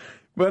about.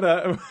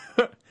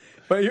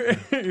 But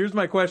here's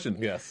my question.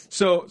 Yes.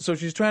 So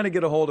she's trying to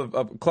get a hold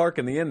of Clark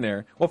in the inn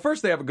there. Well,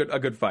 first they have a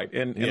good fight,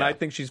 and I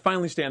think she's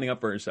finally standing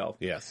up for herself.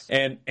 Yes.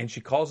 And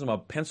she calls him a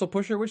pencil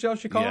pusher. What else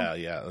she call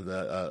him? Yeah.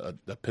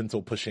 The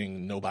pencil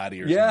pushing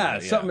nobody or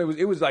something.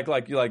 It was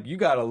like you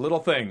got a little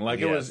thing.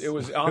 Like yes. it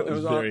was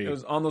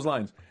on those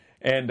lines.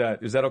 And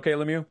is that okay,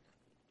 Lemieux?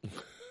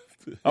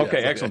 Okay,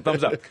 yes, excellent.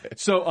 Thumbs up.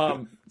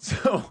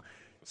 Okay.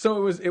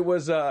 So it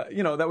was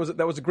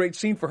that was a great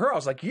scene for her. I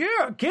was like,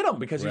 yeah, get him,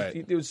 because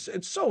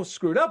it's so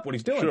screwed up what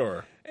he's doing.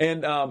 Sure.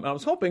 And I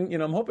was hoping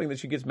that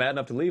she gets mad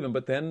enough to leave him.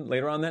 But then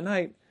later on that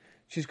night,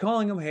 she's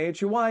calling him, "Hey,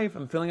 it's your wife.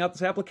 I'm filling out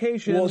this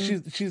application." Well,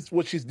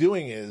 what she's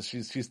doing is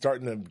she's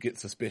starting to get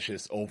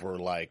suspicious over,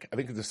 like, I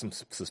think there's some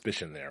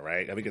suspicion there,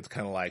 right? I think it's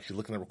kind of like she's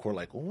looking at the record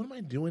like, well, what am I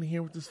doing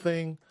here with this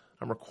thing?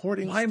 I'm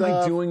recording Why stuff.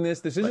 am I doing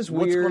this? This is like, just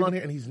weird. What's going on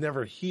here? And he's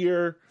never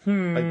here.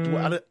 Like,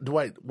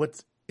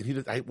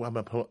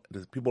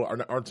 people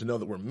aren't to know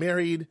that we're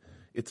married.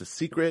 It's a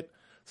secret.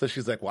 So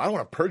she's like, well, I don't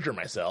want to perjure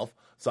myself,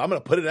 so I'm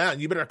going to put it out.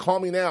 You better call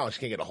me now. She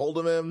can't get a hold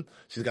of him.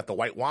 She's got the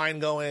white wine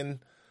going.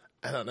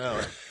 I don't know.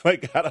 I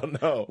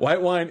don't know.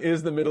 White wine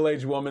is the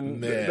middle-aged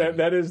woman.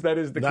 That is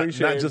the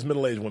cliche. Not just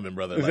middle-aged women,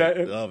 brother. Is like,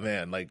 that, oh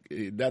man, like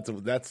that's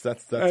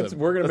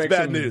we're gonna make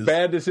bad some news.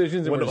 Bad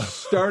decisions, and we're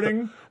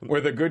starting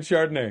with a good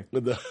Chardonnay.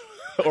 With the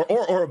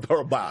or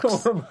a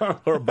box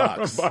or a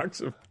box. A box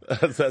of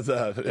as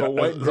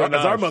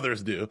our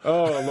mothers do.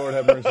 Oh, Lord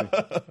have mercy.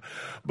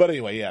 But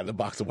anyway, yeah, the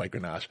box of white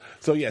Grenache.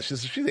 So yeah,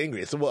 she's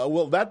angry. So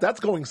well, that's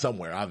going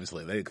somewhere.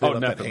 Obviously, they left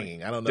that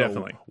hanging. I don't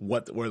know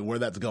where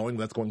that's going.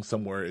 That's going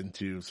somewhere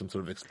into some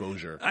sort of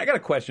exposure. I got a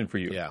question for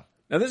you. Yeah.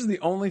 Now, this is the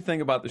only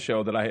thing about the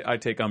show that I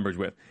take umbrage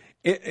with,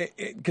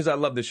 because I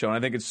love this show and I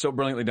think it's so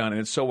brilliantly done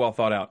and it's so well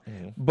thought out.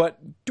 Mm-hmm. But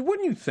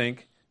wouldn't you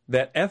think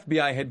that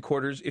FBI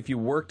headquarters, if you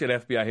worked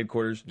at FBI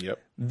headquarters,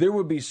 there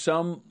would be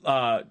some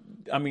at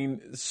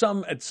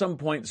some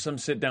point, some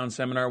sit-down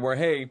seminar where,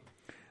 hey,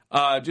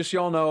 just so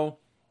y'all know,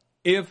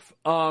 if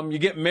you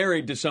get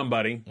married to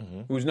somebody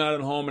who's not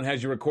at home and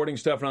has your recording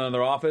stuff in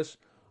their office,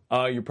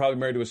 you're probably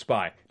married to a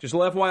spy. Just a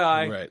little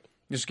FYI. Right.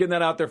 Just getting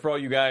that out there for all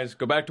you guys.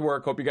 Go back to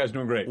work. Hope you guys are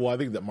doing great. Well, I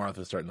think that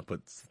Martha's starting to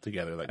put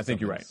together, like, I think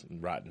you're right.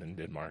 Rotten in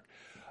Denmark.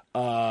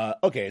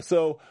 Okay,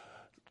 so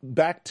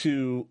back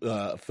to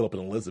Philip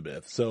and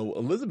Elizabeth. So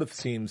Elizabeth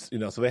seems,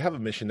 so they have a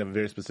mission, they have a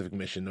very specific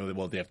mission.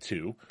 Well, they have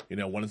two.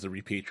 One is the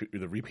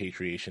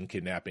repatriation,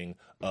 kidnapping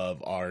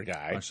of our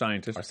guy. Our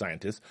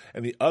scientist.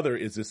 And the other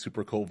is this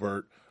super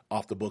covert,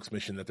 off-the-books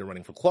mission that they're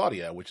running for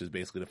Claudia, which is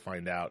basically to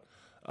find out...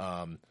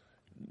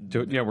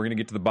 we're going to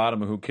get to the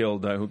bottom of who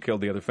killed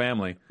the other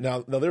family.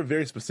 Now they're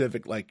very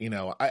specific. Like,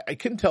 I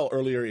couldn't tell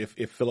earlier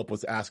if Philip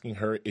was asking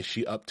her, is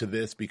she up to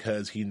this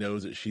because he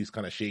knows that she's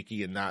kind of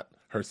shaky and not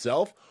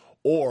herself,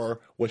 or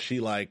was she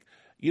like,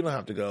 you don't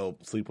have to go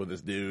sleep with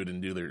this dude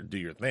and do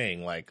your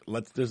thing. Like,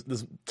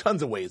 there's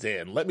tons of ways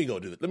in. Let me go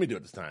do it. Let me do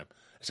it this time.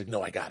 It's like,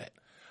 no, I got it.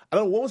 I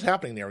don't know what was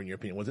happening there in your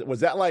opinion.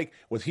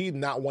 Was he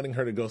not wanting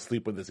her to go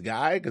sleep with this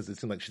guy because it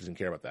seemed like she didn't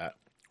care about that,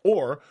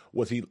 or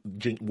was he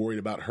worried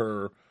about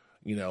her?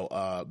 Being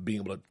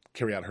able to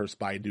carry out her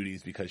spy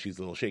duties because she's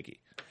a little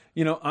shaky.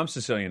 I'm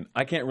Sicilian.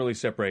 I can't really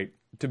separate.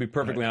 To be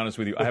perfectly honest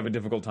with you, I have a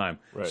difficult time.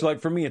 Right. So, like,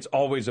 for me, it's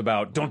always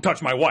about, don't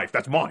touch my wife.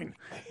 That's mine.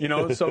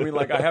 So I mean,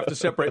 like, I have to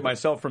separate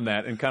myself from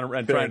that and kind of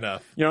try.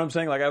 Enough. You know what I'm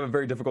saying? Like, I have a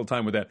very difficult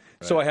time with that.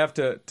 Right. So I have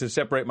to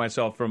separate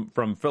myself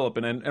from Philip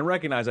and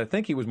recognize I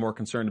think he was more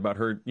concerned about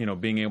her,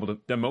 being able to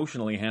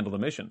emotionally handle the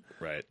mission.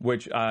 Right.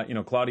 Which,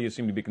 Claudia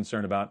seemed to be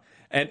concerned about.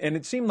 And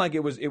it seemed like he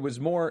was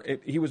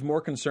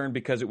more concerned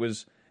because it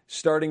was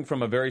starting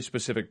from a very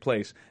specific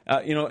place.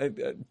 At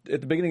the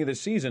beginning of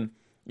this season,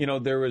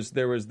 there was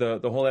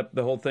the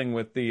whole thing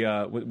with the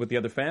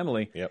other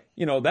family.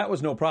 Yep. That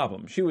was no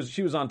problem. She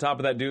was on top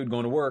of that dude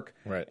going to work.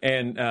 Right.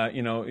 And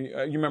you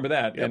remember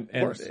that. Yep, and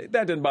of course.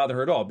 that didn't bother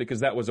her at all because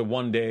that was a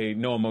one day,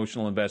 no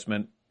emotional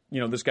investment.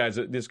 This guy's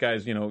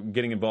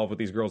getting involved with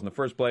these girls in the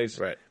first place.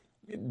 Right.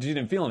 She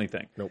didn't feel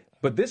anything. Nope.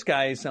 But this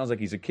guy sounds like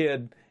he's a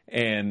kid.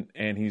 And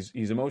he's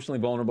emotionally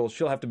vulnerable.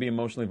 She'll have to be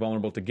emotionally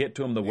vulnerable to get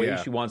to him the way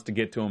she wants to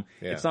get to him.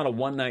 Yeah. It's not a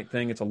one-night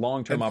thing. It's a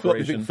long-term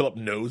operation. You think Philip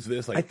knows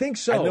this? I think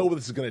so. I know what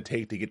this is going to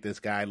take to get this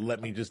guy. Let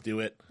me just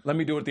do it. Let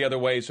me do it the other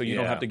way so you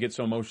don't have to get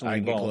so emotionally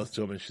involved. I get close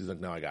to him, and she's like,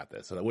 no, I got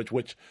this. So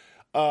which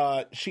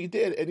she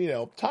did.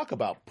 And, talk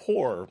about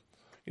poor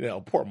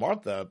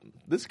Martha,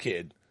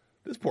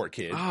 this poor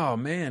kid. Oh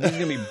man, he's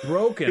gonna be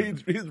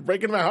broken. he's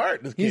breaking my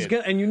heart. This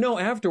kid. And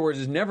afterwards,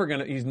 he's never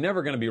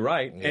gonna be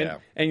right. Yeah.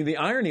 And the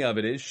irony of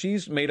it is,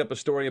 she's made up a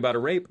story about a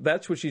rape.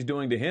 That's what she's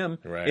doing to him.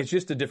 Right. It's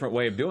just a different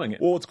way of doing it.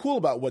 Well, what's cool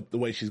about the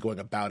way she's going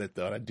about it,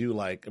 though, and I do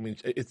like. I mean,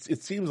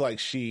 it seems like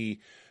she.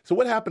 So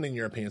what happened in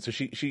your opinion? So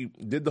she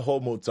did the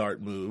whole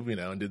Mozart move,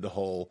 and did the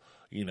whole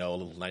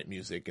little night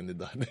music, and did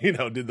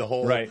the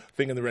whole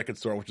thing in the record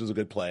store, which was a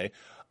good play.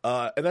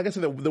 And like I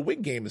said, the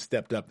wig game has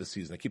stepped up this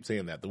season. I keep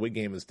saying that. The wig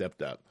game has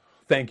stepped up.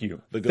 Thank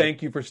you.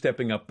 Thank you for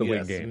stepping up the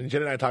wig game. And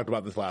Jen and I talked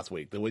about this last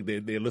week. The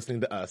wig, they're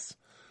listening to us.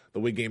 The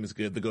wig game is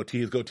good.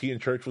 His goatee in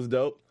church was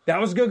dope. That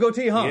was a good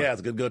goatee, huh? Yeah,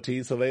 it's a good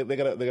goatee. So they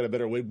got a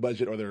better wig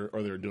budget, or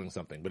they're doing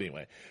something. But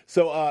anyway,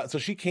 so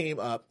she came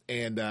up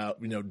and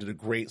did a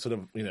great sort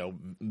of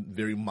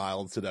very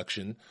mild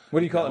seduction.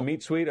 What do you call it?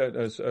 Meet sweet?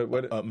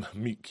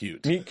 Meet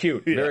cute. Meet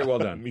cute. Yeah. Very well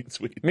done. Meet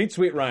sweet. Meet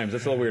sweet rhymes.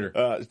 That's a little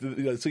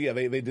weirder. So yeah,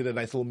 they did a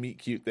nice little meet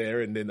cute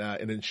there, and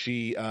then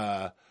she.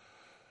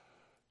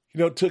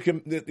 Took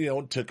him.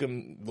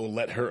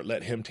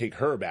 Let him take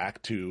her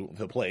back to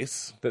the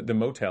place, the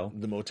motel,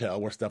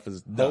 where stuff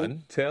is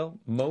done.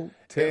 Motel,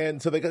 and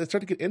so they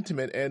started to get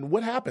intimate. And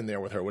what happened there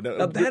with her?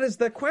 Now, that is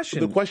the question.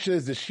 The question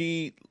is,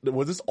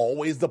 was this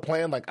always the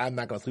plan? Like, I'm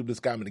not going to sleep with this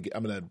guy. I'm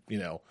going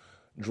to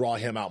draw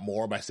him out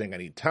more by saying I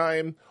need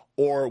time,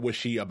 or was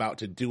she about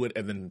to do it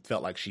and then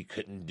felt like she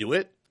couldn't do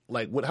it?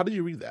 Like, how did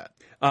you read that?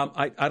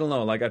 I don't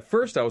know. Like, at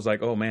first I was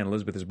like, oh man,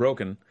 Elizabeth is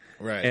broken.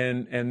 Right.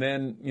 And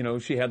then,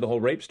 she had the whole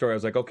rape story. I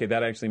was like, okay,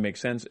 that actually makes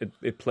sense.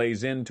 It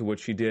plays into what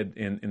she did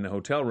in the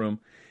hotel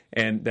room.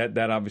 And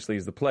that obviously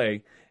is the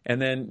play.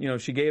 And then,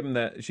 she gave him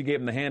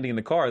the handy in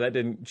the car. She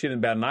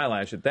didn't bat an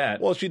eyelash at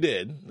that. Well, she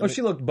did. Well,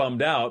 she looked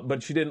bummed out,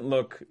 but she didn't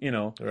look,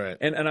 Right.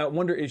 And I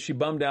wonder, is she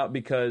bummed out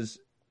because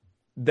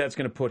that's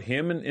going to put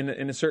him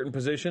in a certain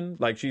position?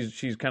 Like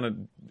she's kind of,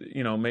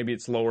 maybe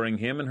it's lowering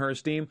him in her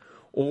esteem,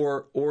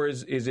 or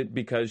is it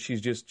because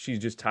she's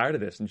just tired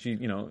of this and she,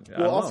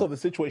 Well, also the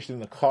situation in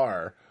the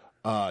car,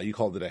 you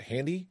called it a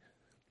handy.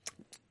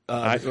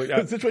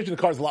 The situation in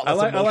the car is a lot less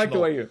emotional. I like the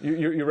way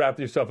you wrapped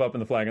yourself up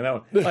in the flag on that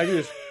one. Like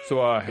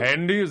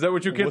handy? Is that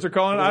what you kids are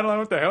calling it? I don't know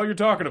what the hell you're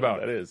talking about.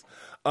 That is.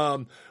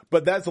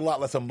 But that's a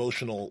lot less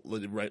emotional,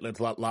 right?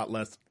 That's a lot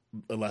less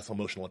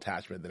emotional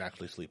attachment than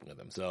actually sleeping with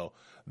them. So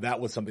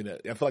that was something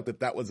that I feel like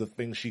that was a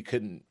thing she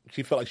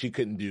felt like she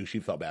couldn't do. She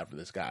felt bad for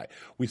this guy.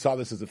 We saw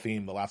this as a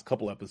theme the last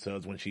couple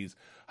episodes when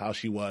how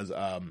she was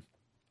on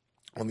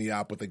the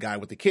app with the guy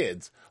with the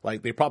kids.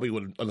 Like they probably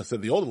would, unless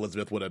the old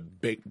Elizabeth would have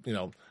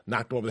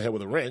knocked him over the head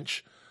with a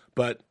wrench,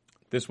 but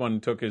this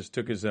one took his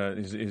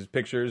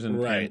pictures and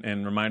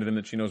reminded him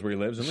that she knows where he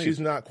lives and leaves. She's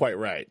not quite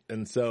right.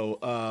 And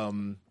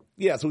so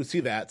yeah, so we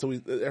see that. So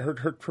her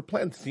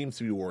plan seems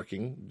to be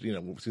working.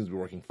 Seems to be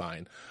working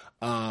fine.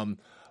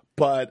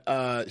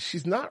 But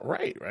she's not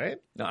right?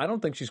 No, I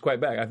don't think she's quite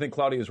back. I think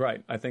Claudia's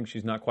right. I think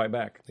she's not quite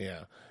back.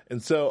 Yeah.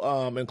 And so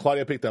and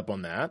Claudia picked up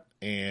on that,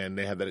 and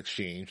they had that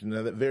exchange, and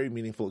that very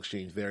meaningful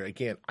exchange there.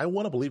 Again, I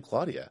want to believe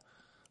Claudia.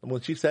 And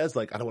when she says,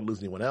 like, I don't want to lose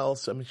anyone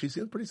else, I mean, she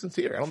seems pretty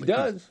sincere. I don't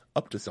think she's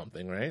up to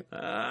something, right?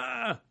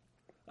 I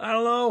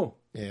don't know.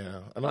 Yeah.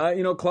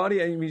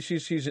 Claudia, I mean,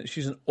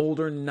 she's an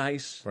older,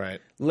 nice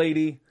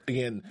lady.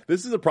 Again,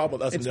 this is a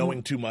problem with us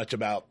knowing too much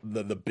about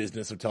the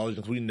business of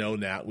television. We know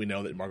that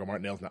Margot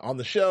Martindale's not on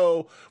the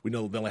show. We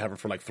know they only have her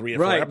for like 3 or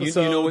 4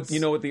 episodes. You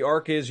know what the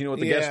arc is. You know what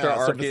the guest star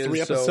arc is.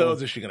 3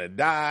 episodes. Is she going to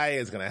die?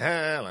 Is going to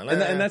have?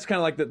 And that's kind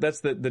of like that's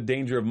the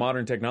danger of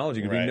modern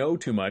technology. We know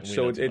too much,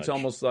 it's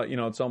almost like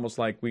it's almost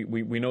like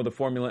we know the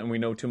formula and we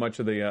know too much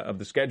of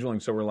the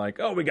scheduling. So we're like,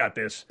 oh, we got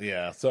this.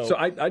 Yeah. So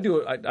I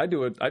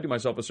do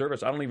myself a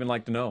service. I don't even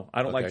like to know.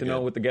 I don't like to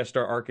know what the guest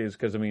star arc is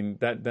because I mean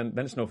then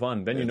it's no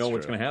fun. Then you know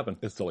what's going to happen.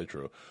 It's totally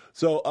true.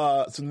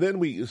 So then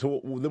we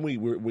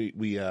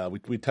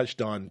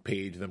touched on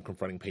Paige, them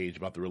confronting Paige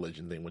about the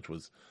religion thing, which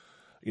was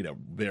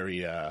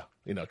very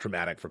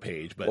traumatic for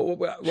Paige, but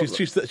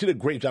she did a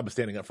great job of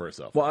standing up for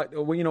herself. Well,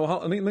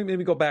 let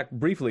me go back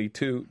briefly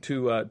to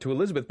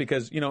Elizabeth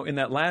because in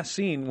that last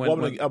scene when I'm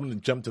going to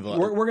jump to the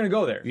we're going to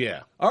go there.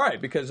 Yeah. All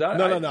right, because I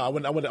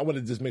want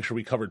to just make sure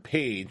we covered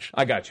Paige.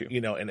 I got you.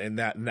 In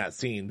that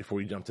scene before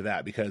we jump to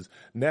that, because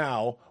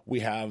now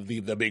we have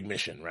the big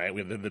mission, right?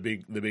 We have the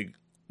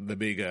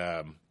big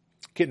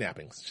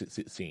kidnapping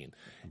scene,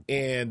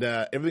 and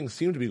everything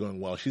seemed to be going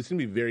well. She seemed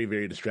to be very,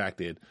 very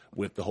distracted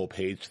with the whole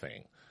Paige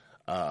thing.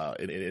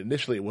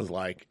 Initially, it was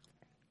like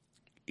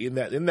in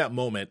that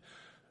moment,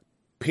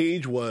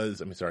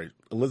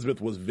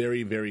 Elizabeth was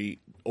very, very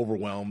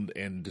overwhelmed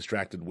and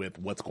distracted with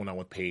what's going on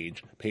with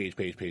Paige.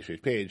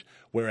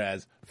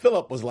 Whereas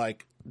Philip was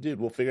like, dude,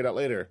 we'll figure it out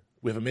later.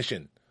 We have a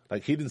mission.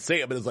 Like, he didn't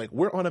say it, but it's like,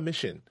 we're on a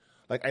mission.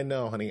 Like, I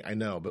know, honey, I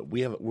know, but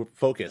we're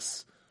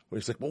focus. We're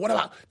just like, well, what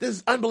about, this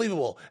is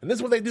unbelievable, and this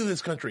is what they do in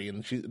this country.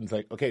 And it's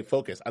like, okay,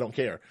 focus. I don't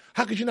care.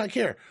 How could you not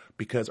care?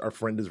 Because our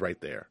friend is right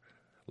there.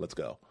 Let's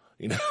go.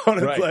 You know,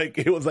 and it's like,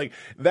 it was like,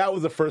 that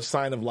was the first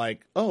sign of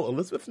like, oh,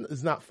 Elizabeth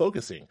is not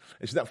focusing.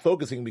 And she's not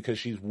focusing because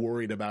she's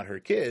worried about her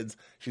kids.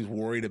 She's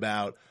worried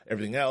about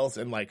everything else.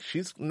 And like,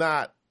 she's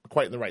not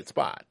quite in the right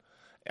spot.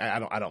 I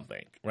don't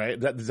think, right?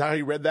 Is that how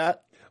you read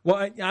that? Well,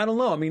 I don't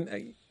know. I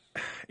mean,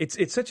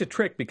 it's such a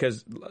trick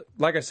because,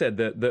 like I said,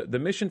 the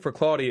mission for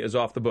Claudia is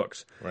off the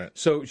books. Right.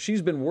 So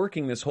she's been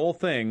working this whole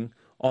thing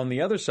on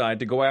the other side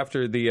to go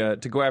after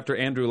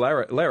Andrew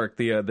Larrick,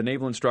 the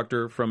naval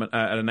instructor from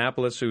at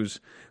Annapolis, who is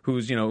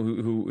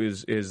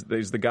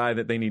the guy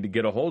that they need to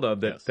get a hold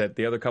of that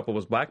the other couple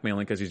was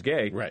blackmailing because he's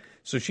gay. Right.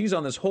 So she's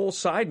on this whole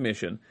side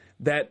mission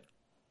that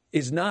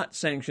is not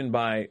sanctioned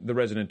by the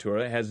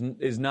Residentura,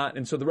 is not,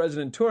 and so the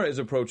Residentura is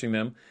approaching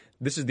them.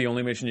 This is the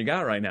only mission you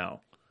got right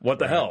now. What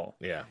the hell?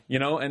 Yeah. You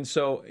know, and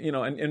so, you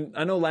know, and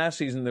I know last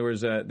season there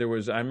was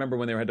I remember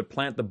when they had to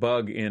plant the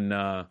bug in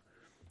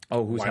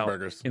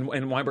Weinberger's. house? In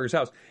Weinberger's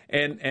house.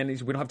 And he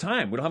said, we don't have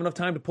time. We don't have enough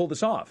time to pull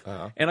this off.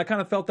 Uh-huh. And I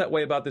kind of felt that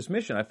way about this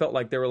mission. I felt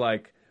like they're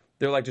like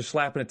just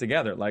slapping it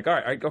together. Like, all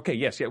right, okay,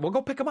 yes, yeah, we'll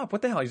go pick him up.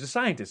 What the hell? He's a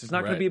scientist. It's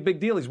not going to be a big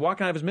deal. He's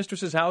walking out of his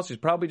mistress's house. He's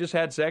probably just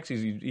had sex.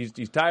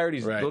 He's tired.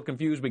 He's a little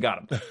confused. We got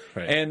him.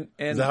 Right. And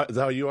is that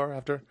how you are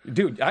after?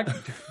 Dude,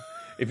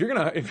 if you're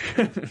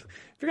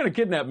gonna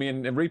kidnap me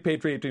and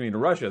repatriate me to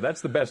Russia,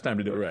 that's the best time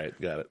to do it.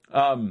 Right, got it.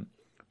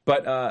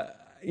 But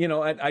you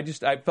know,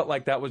 I felt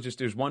like that was just,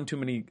 there's one too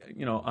many,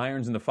 you know,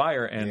 irons in the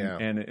fire,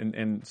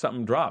 and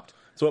something dropped.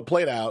 So it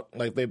played out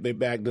like they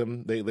bagged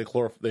him, they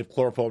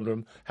chloroformed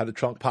him, had the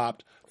trunk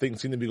popped,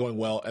 things seemed to be going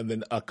well, and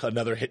then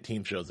another hit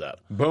team shows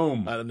up.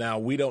 Boom. Now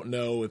we don't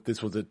know if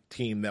this was a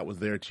team that was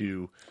there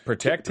to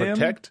protect,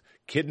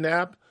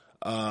 kidnap.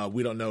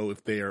 We don't know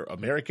if they're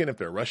American, if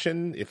they're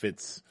Russian, if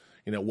it's,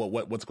 you know,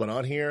 what's going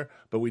on here.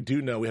 But we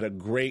do know we had a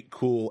great,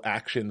 cool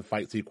action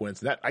fight sequence.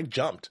 That I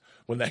jumped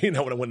when that, you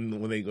know,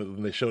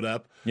 when they showed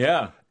up.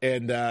 Yeah.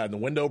 And the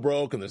window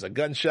broke, and there's a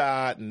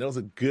gunshot, and it was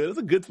a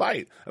good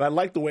fight. And I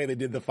like the way they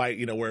did the fight,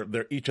 you know, where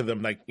they're each of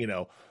them, like, you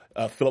know,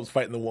 Philip's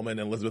fighting the woman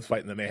and Elizabeth's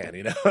fighting the man,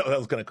 you know. That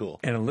was kind of cool.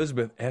 And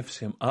Elizabeth F's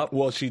him up.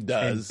 Well, she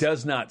does. And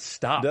does not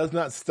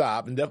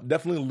stop. And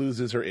definitely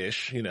loses her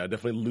ish, you know,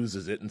 definitely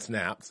loses it and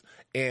snaps.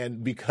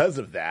 And because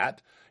of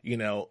that, you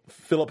know,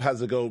 Philip has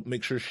to go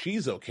make sure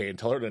she's okay and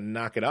tell her to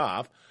knock it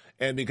off.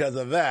 And because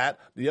of that,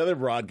 the other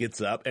broad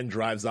gets up and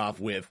drives off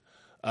with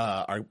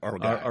our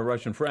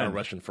Russian friend. Our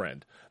Russian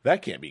friend.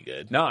 That can't be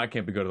good. No, it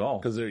can't be good at all.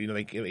 Because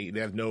they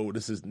have no.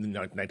 This is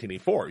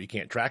 1984. You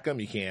can't track them.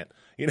 You can't.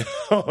 You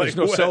know, there's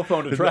no cell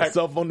phone to track. There's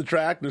no cell phone to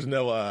track. There's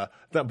no.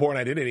 It's not Born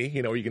Identity.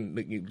 You know, where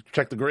you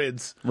check the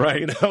grids.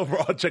 Right. You know,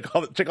 check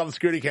all the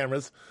security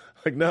cameras.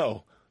 Like,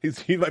 no,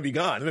 he might be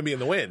gone. He might be in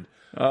the wind.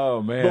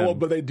 Oh man.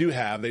 But they do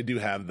have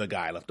the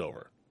guy left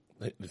over.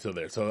 So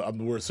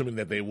we're assuming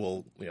that they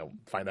will, you know,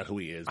 find out who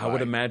he is. I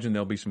would imagine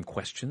there'll be some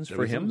questions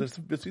for him. There's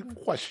some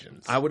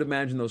questions. I would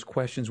imagine those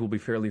questions will be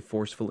fairly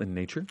forceful in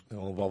nature.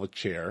 They'll involve a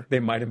chair. They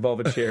might involve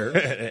a chair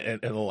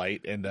and a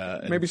light and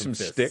maybe some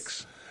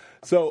sticks.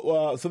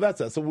 So that's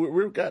it. So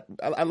we've got.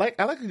 I like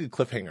a good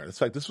cliffhanger.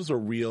 It's like this was a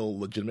real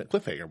legitimate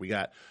cliffhanger. We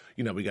got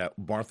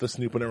Martha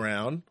snooping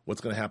around.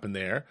 What's going to happen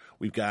there?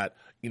 We've got,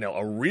 you know,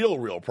 a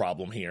real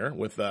problem here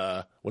with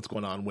what's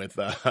going on with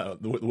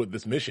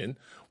this mission.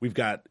 We've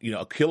got, you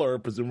know, a killer,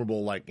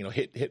 presumable, like, you know,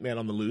 hitman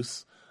on the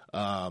loose.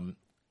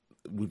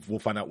 We'll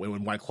find out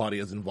why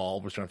Claudia is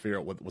involved. We're trying to figure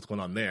out what's going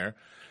on there,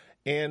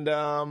 and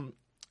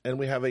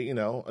we have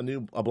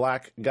a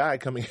black guy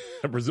coming,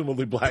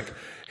 presumably black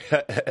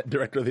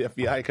director of the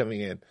FBI coming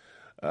in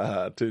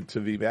to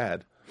be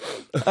bad.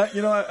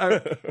 You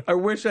know, I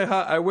wish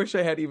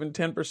I had even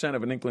 10%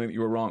 of an inkling that you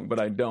were wrong, but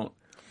I don't.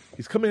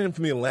 He's coming in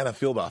from the Atlanta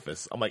field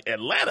office. I'm like,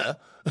 Atlanta?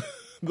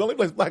 The only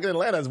place black in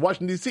Atlanta is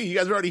Washington, D.C. You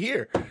guys are already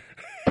here.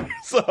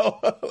 So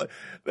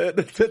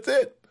that's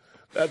it.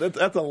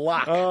 That's a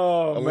lock.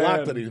 Oh, man.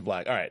 Lock that he's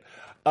black. All right.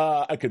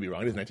 I could be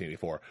wrong. It is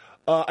 1984.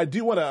 I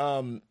do want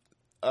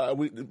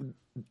to.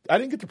 I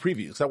didn't get the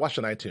previews. I watched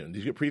on iTunes.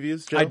 Did you get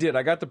previews, Joe? I did.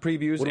 I got the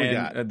previews, what do we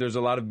and got? There's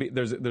a lot of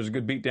there's a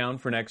good beat down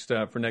for next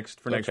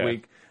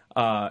week.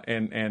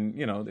 And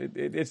you know,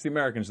 it's the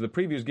Americans. The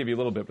previews give you a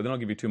little bit, but they don't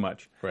give you too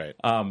much. Right.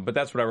 But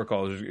that's what I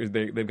recall is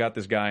they've got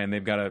this guy, and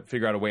they've got to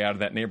figure out a way out of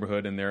that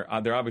neighborhood, and they're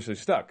obviously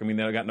stuck. I mean,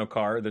 they've got no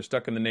car. They're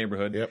stuck in the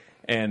neighborhood. Yep.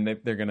 And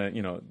they're gonna,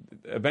 you know,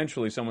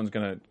 eventually someone's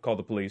gonna call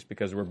the police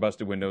because there were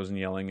busted windows and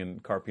yelling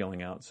and car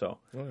peeling out. So.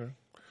 Okay.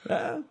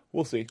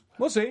 We'll see.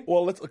 We'll see.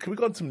 Well, can we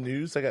go on some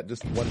news? I got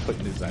just one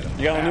quick news item.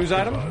 You got a news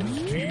item?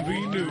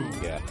 TV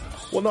news. Yeah.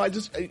 Well, no, I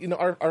just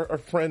our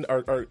friend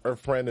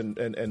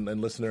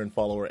and listener and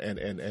follower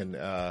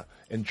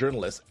and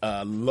journalist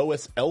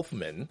Lois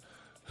Elfman,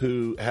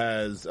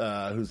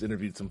 who's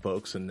interviewed some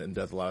folks and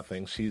does a lot of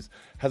things.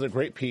 Has a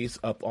great piece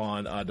up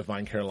on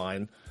Divine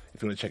Caroline.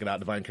 If you want to check it out,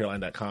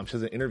 divinecaroline.com. She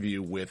has an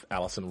interview with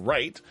Allison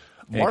Wright,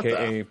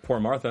 Martha, AKA Poor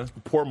Martha.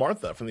 Poor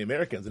Martha from The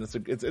Americans, and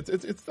it's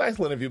a nice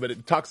little interview. But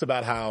it talks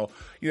about how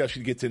she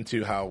gets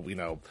into how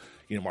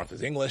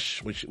Martha's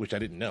English, which I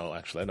didn't know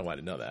actually. I know I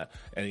didn't know that,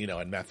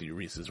 and Matthew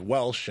Reese is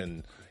Welsh,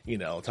 and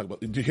talk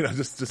about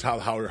just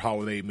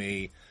how they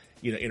may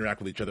interact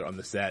with each other on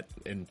the set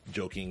and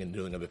joking and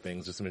doing other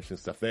things. Just some interesting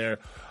stuff there.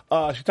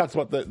 She talks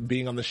about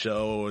being on the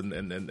show and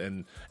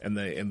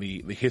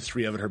the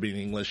history of it, her being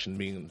English and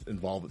being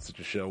involved with such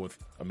a show with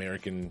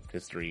American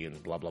history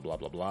and blah, blah, blah,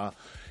 blah, blah.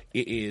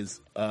 It's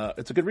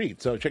a good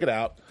read. So check it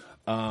out,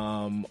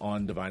 on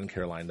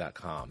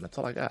divinecaroline.com. That's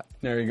all I got.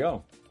 There you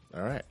go.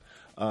 All right.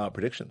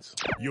 Predictions.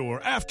 Your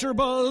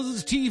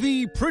AfterBuzz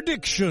TV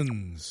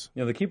predictions.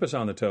 They keep us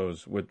on the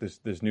toes with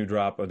this new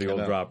drop or the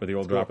old drop or the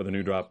old drop or the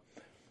new drop.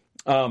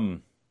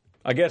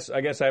 I guess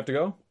I have to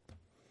go?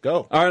 Go.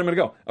 All right, I'm going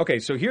to go. Okay,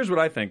 so here's what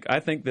I think. I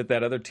think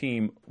that other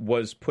team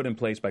was put in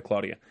place by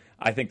Claudia.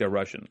 I think they're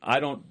Russian. I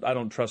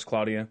don't trust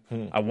Claudia.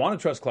 I want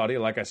to trust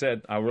Claudia, like I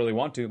said. I really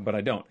want to, but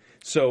I don't.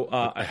 So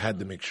I had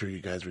to make sure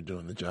you guys were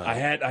doing the job.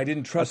 I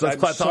didn't trust.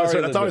 That's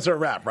always a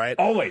wrap, right?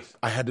 Always.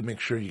 I had to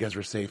make sure you guys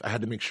were safe. I had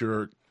to make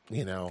sure.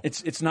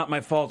 It's not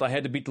my fault. I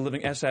had to beat the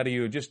living S out of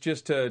you just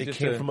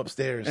came from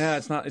upstairs. Yeah,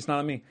 it's not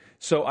on me.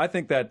 So I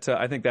think that's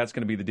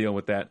going to be the deal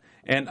with that.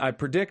 And I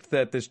predict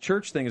that this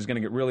church thing is going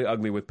to get really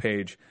ugly with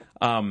Paige,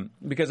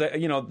 because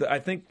I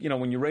think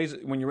when you raise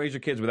your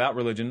kids without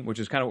religion, which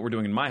is kind of what we're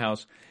doing in my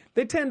house,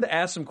 they tend to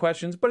ask some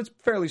questions, but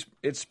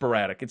it's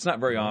sporadic. It's not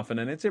very often,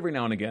 and it's every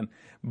now and again.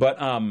 But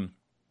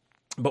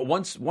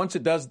once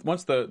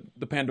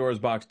the Pandora's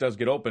box does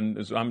get open,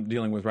 as I'm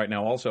dealing with right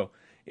now, also,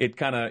 it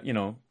kind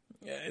of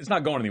it's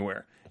not going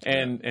anywhere.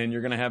 And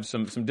you're going to have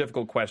some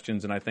difficult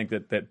questions, and I think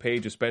that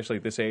Paige, especially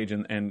at this age,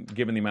 and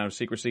given the amount of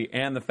secrecy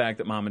and the fact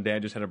that mom and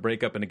dad just had a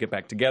breakup and to get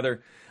back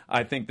together,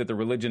 I think that the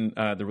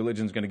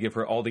religion's going to give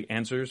her all the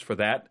answers for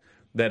that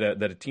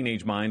a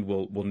teenage mind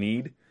will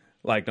need.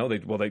 Like, no,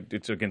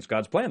 it's against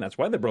God's plan. That's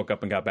why they broke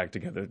up and got back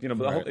together.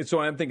 Right.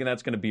 So I'm thinking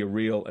that's going to be a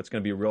real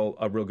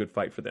good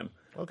fight for them.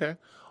 Okay.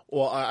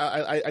 Well,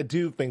 I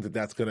do think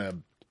that's going to.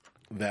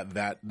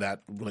 That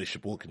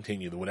relationship will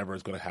continue. Whatever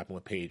is going to happen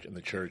with Paige and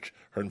the church,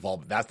 her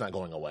involvement, that's not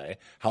going away.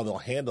 How they'll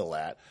handle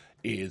that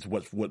is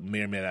what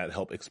may or may not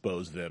help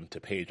expose them to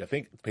Paige. I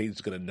think Paige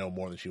is going to know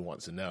more than she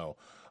wants to know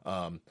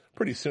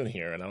pretty soon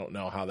here, and I don't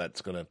know how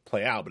that's going to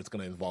play out, but it's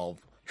going to involve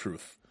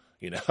truth,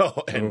 And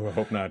I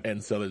hope not.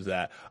 And so there's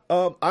that.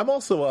 I'm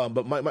also,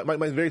 but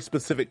my very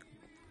specific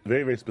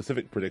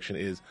prediction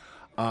is.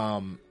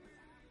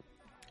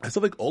 I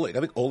still think Oleg.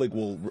 I think Oleg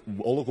will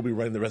be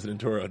running the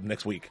Resident Tour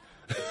next week.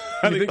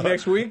 You think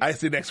next week? I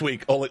see next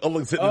week.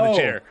 Oleg's sitting in the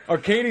chair.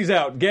 Arcadie's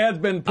out. Gad's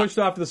been pushed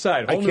off to the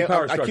side. Whole new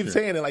power structure. I keep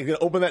saying it. Like, gonna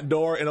open that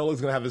door and Oleg's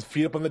gonna have his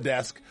feet up on the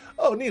desk.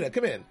 Oh, Nina,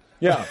 come in.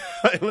 Yeah.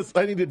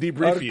 I need to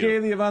debrief you.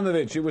 Arkadia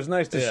Ivanovich, it was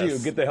nice to see you.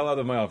 Get the hell out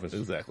of my office.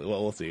 Exactly.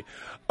 Well, we'll see.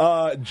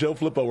 Joe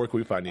Flippo, where can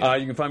we find you?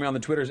 You can find me on the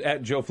Twitters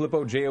at Joe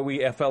Flippo,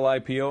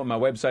 JoeFlipo. My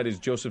website is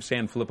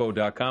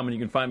josephsanflippo.com, and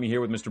you can find me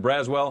here with Mr.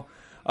 Braswell.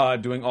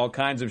 Doing all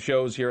kinds of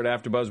shows here at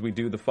AfterBuzz. We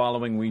do the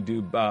following. We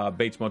do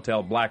Bates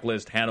Motel,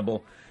 Blacklist,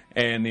 Hannibal,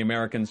 and The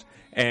Americans.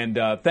 And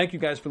thank you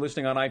guys for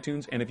listening on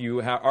iTunes. And if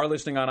you are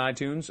listening on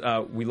iTunes,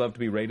 we love to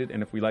be rated.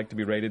 And if we like to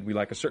be rated, we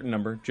like a certain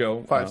number.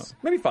 Joe? 5s.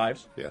 Maybe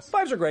 5s. Yes.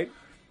 5s are great.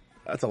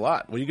 That's a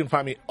lot. Well, you can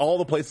find me all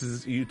the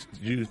places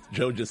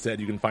Joe just said.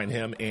 You can find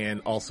him,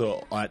 and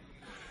also at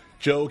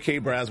Joe K.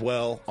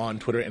 Braswell on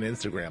Twitter and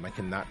Instagram. I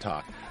cannot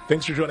talk.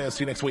 Thanks for joining us.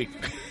 See you next week.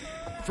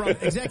 From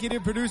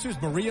executive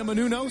producers Maria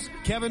Menounos,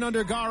 Kevin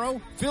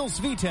Undergaro, Phil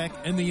Svitek,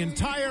 and the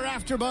entire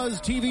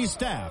AfterBuzz TV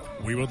staff,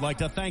 we would like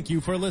to thank you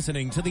for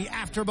listening to the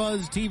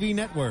AfterBuzz TV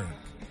network.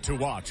 To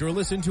watch or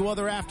listen to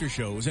other after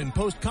shows and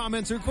post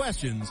comments or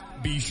questions,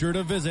 be sure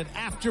to visit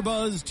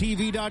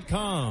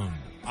AfterBuzzTV.com.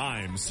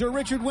 I'm Sir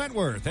Richard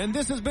Wentworth, and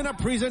this has been a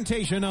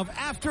presentation of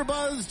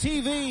AfterBuzz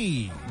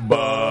TV.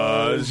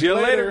 Buzz you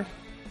later.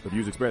 The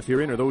views expressed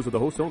herein are those of the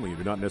hosts only and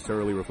do not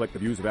necessarily reflect the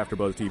views of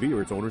AfterBuzz TV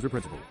or its owners or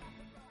principals.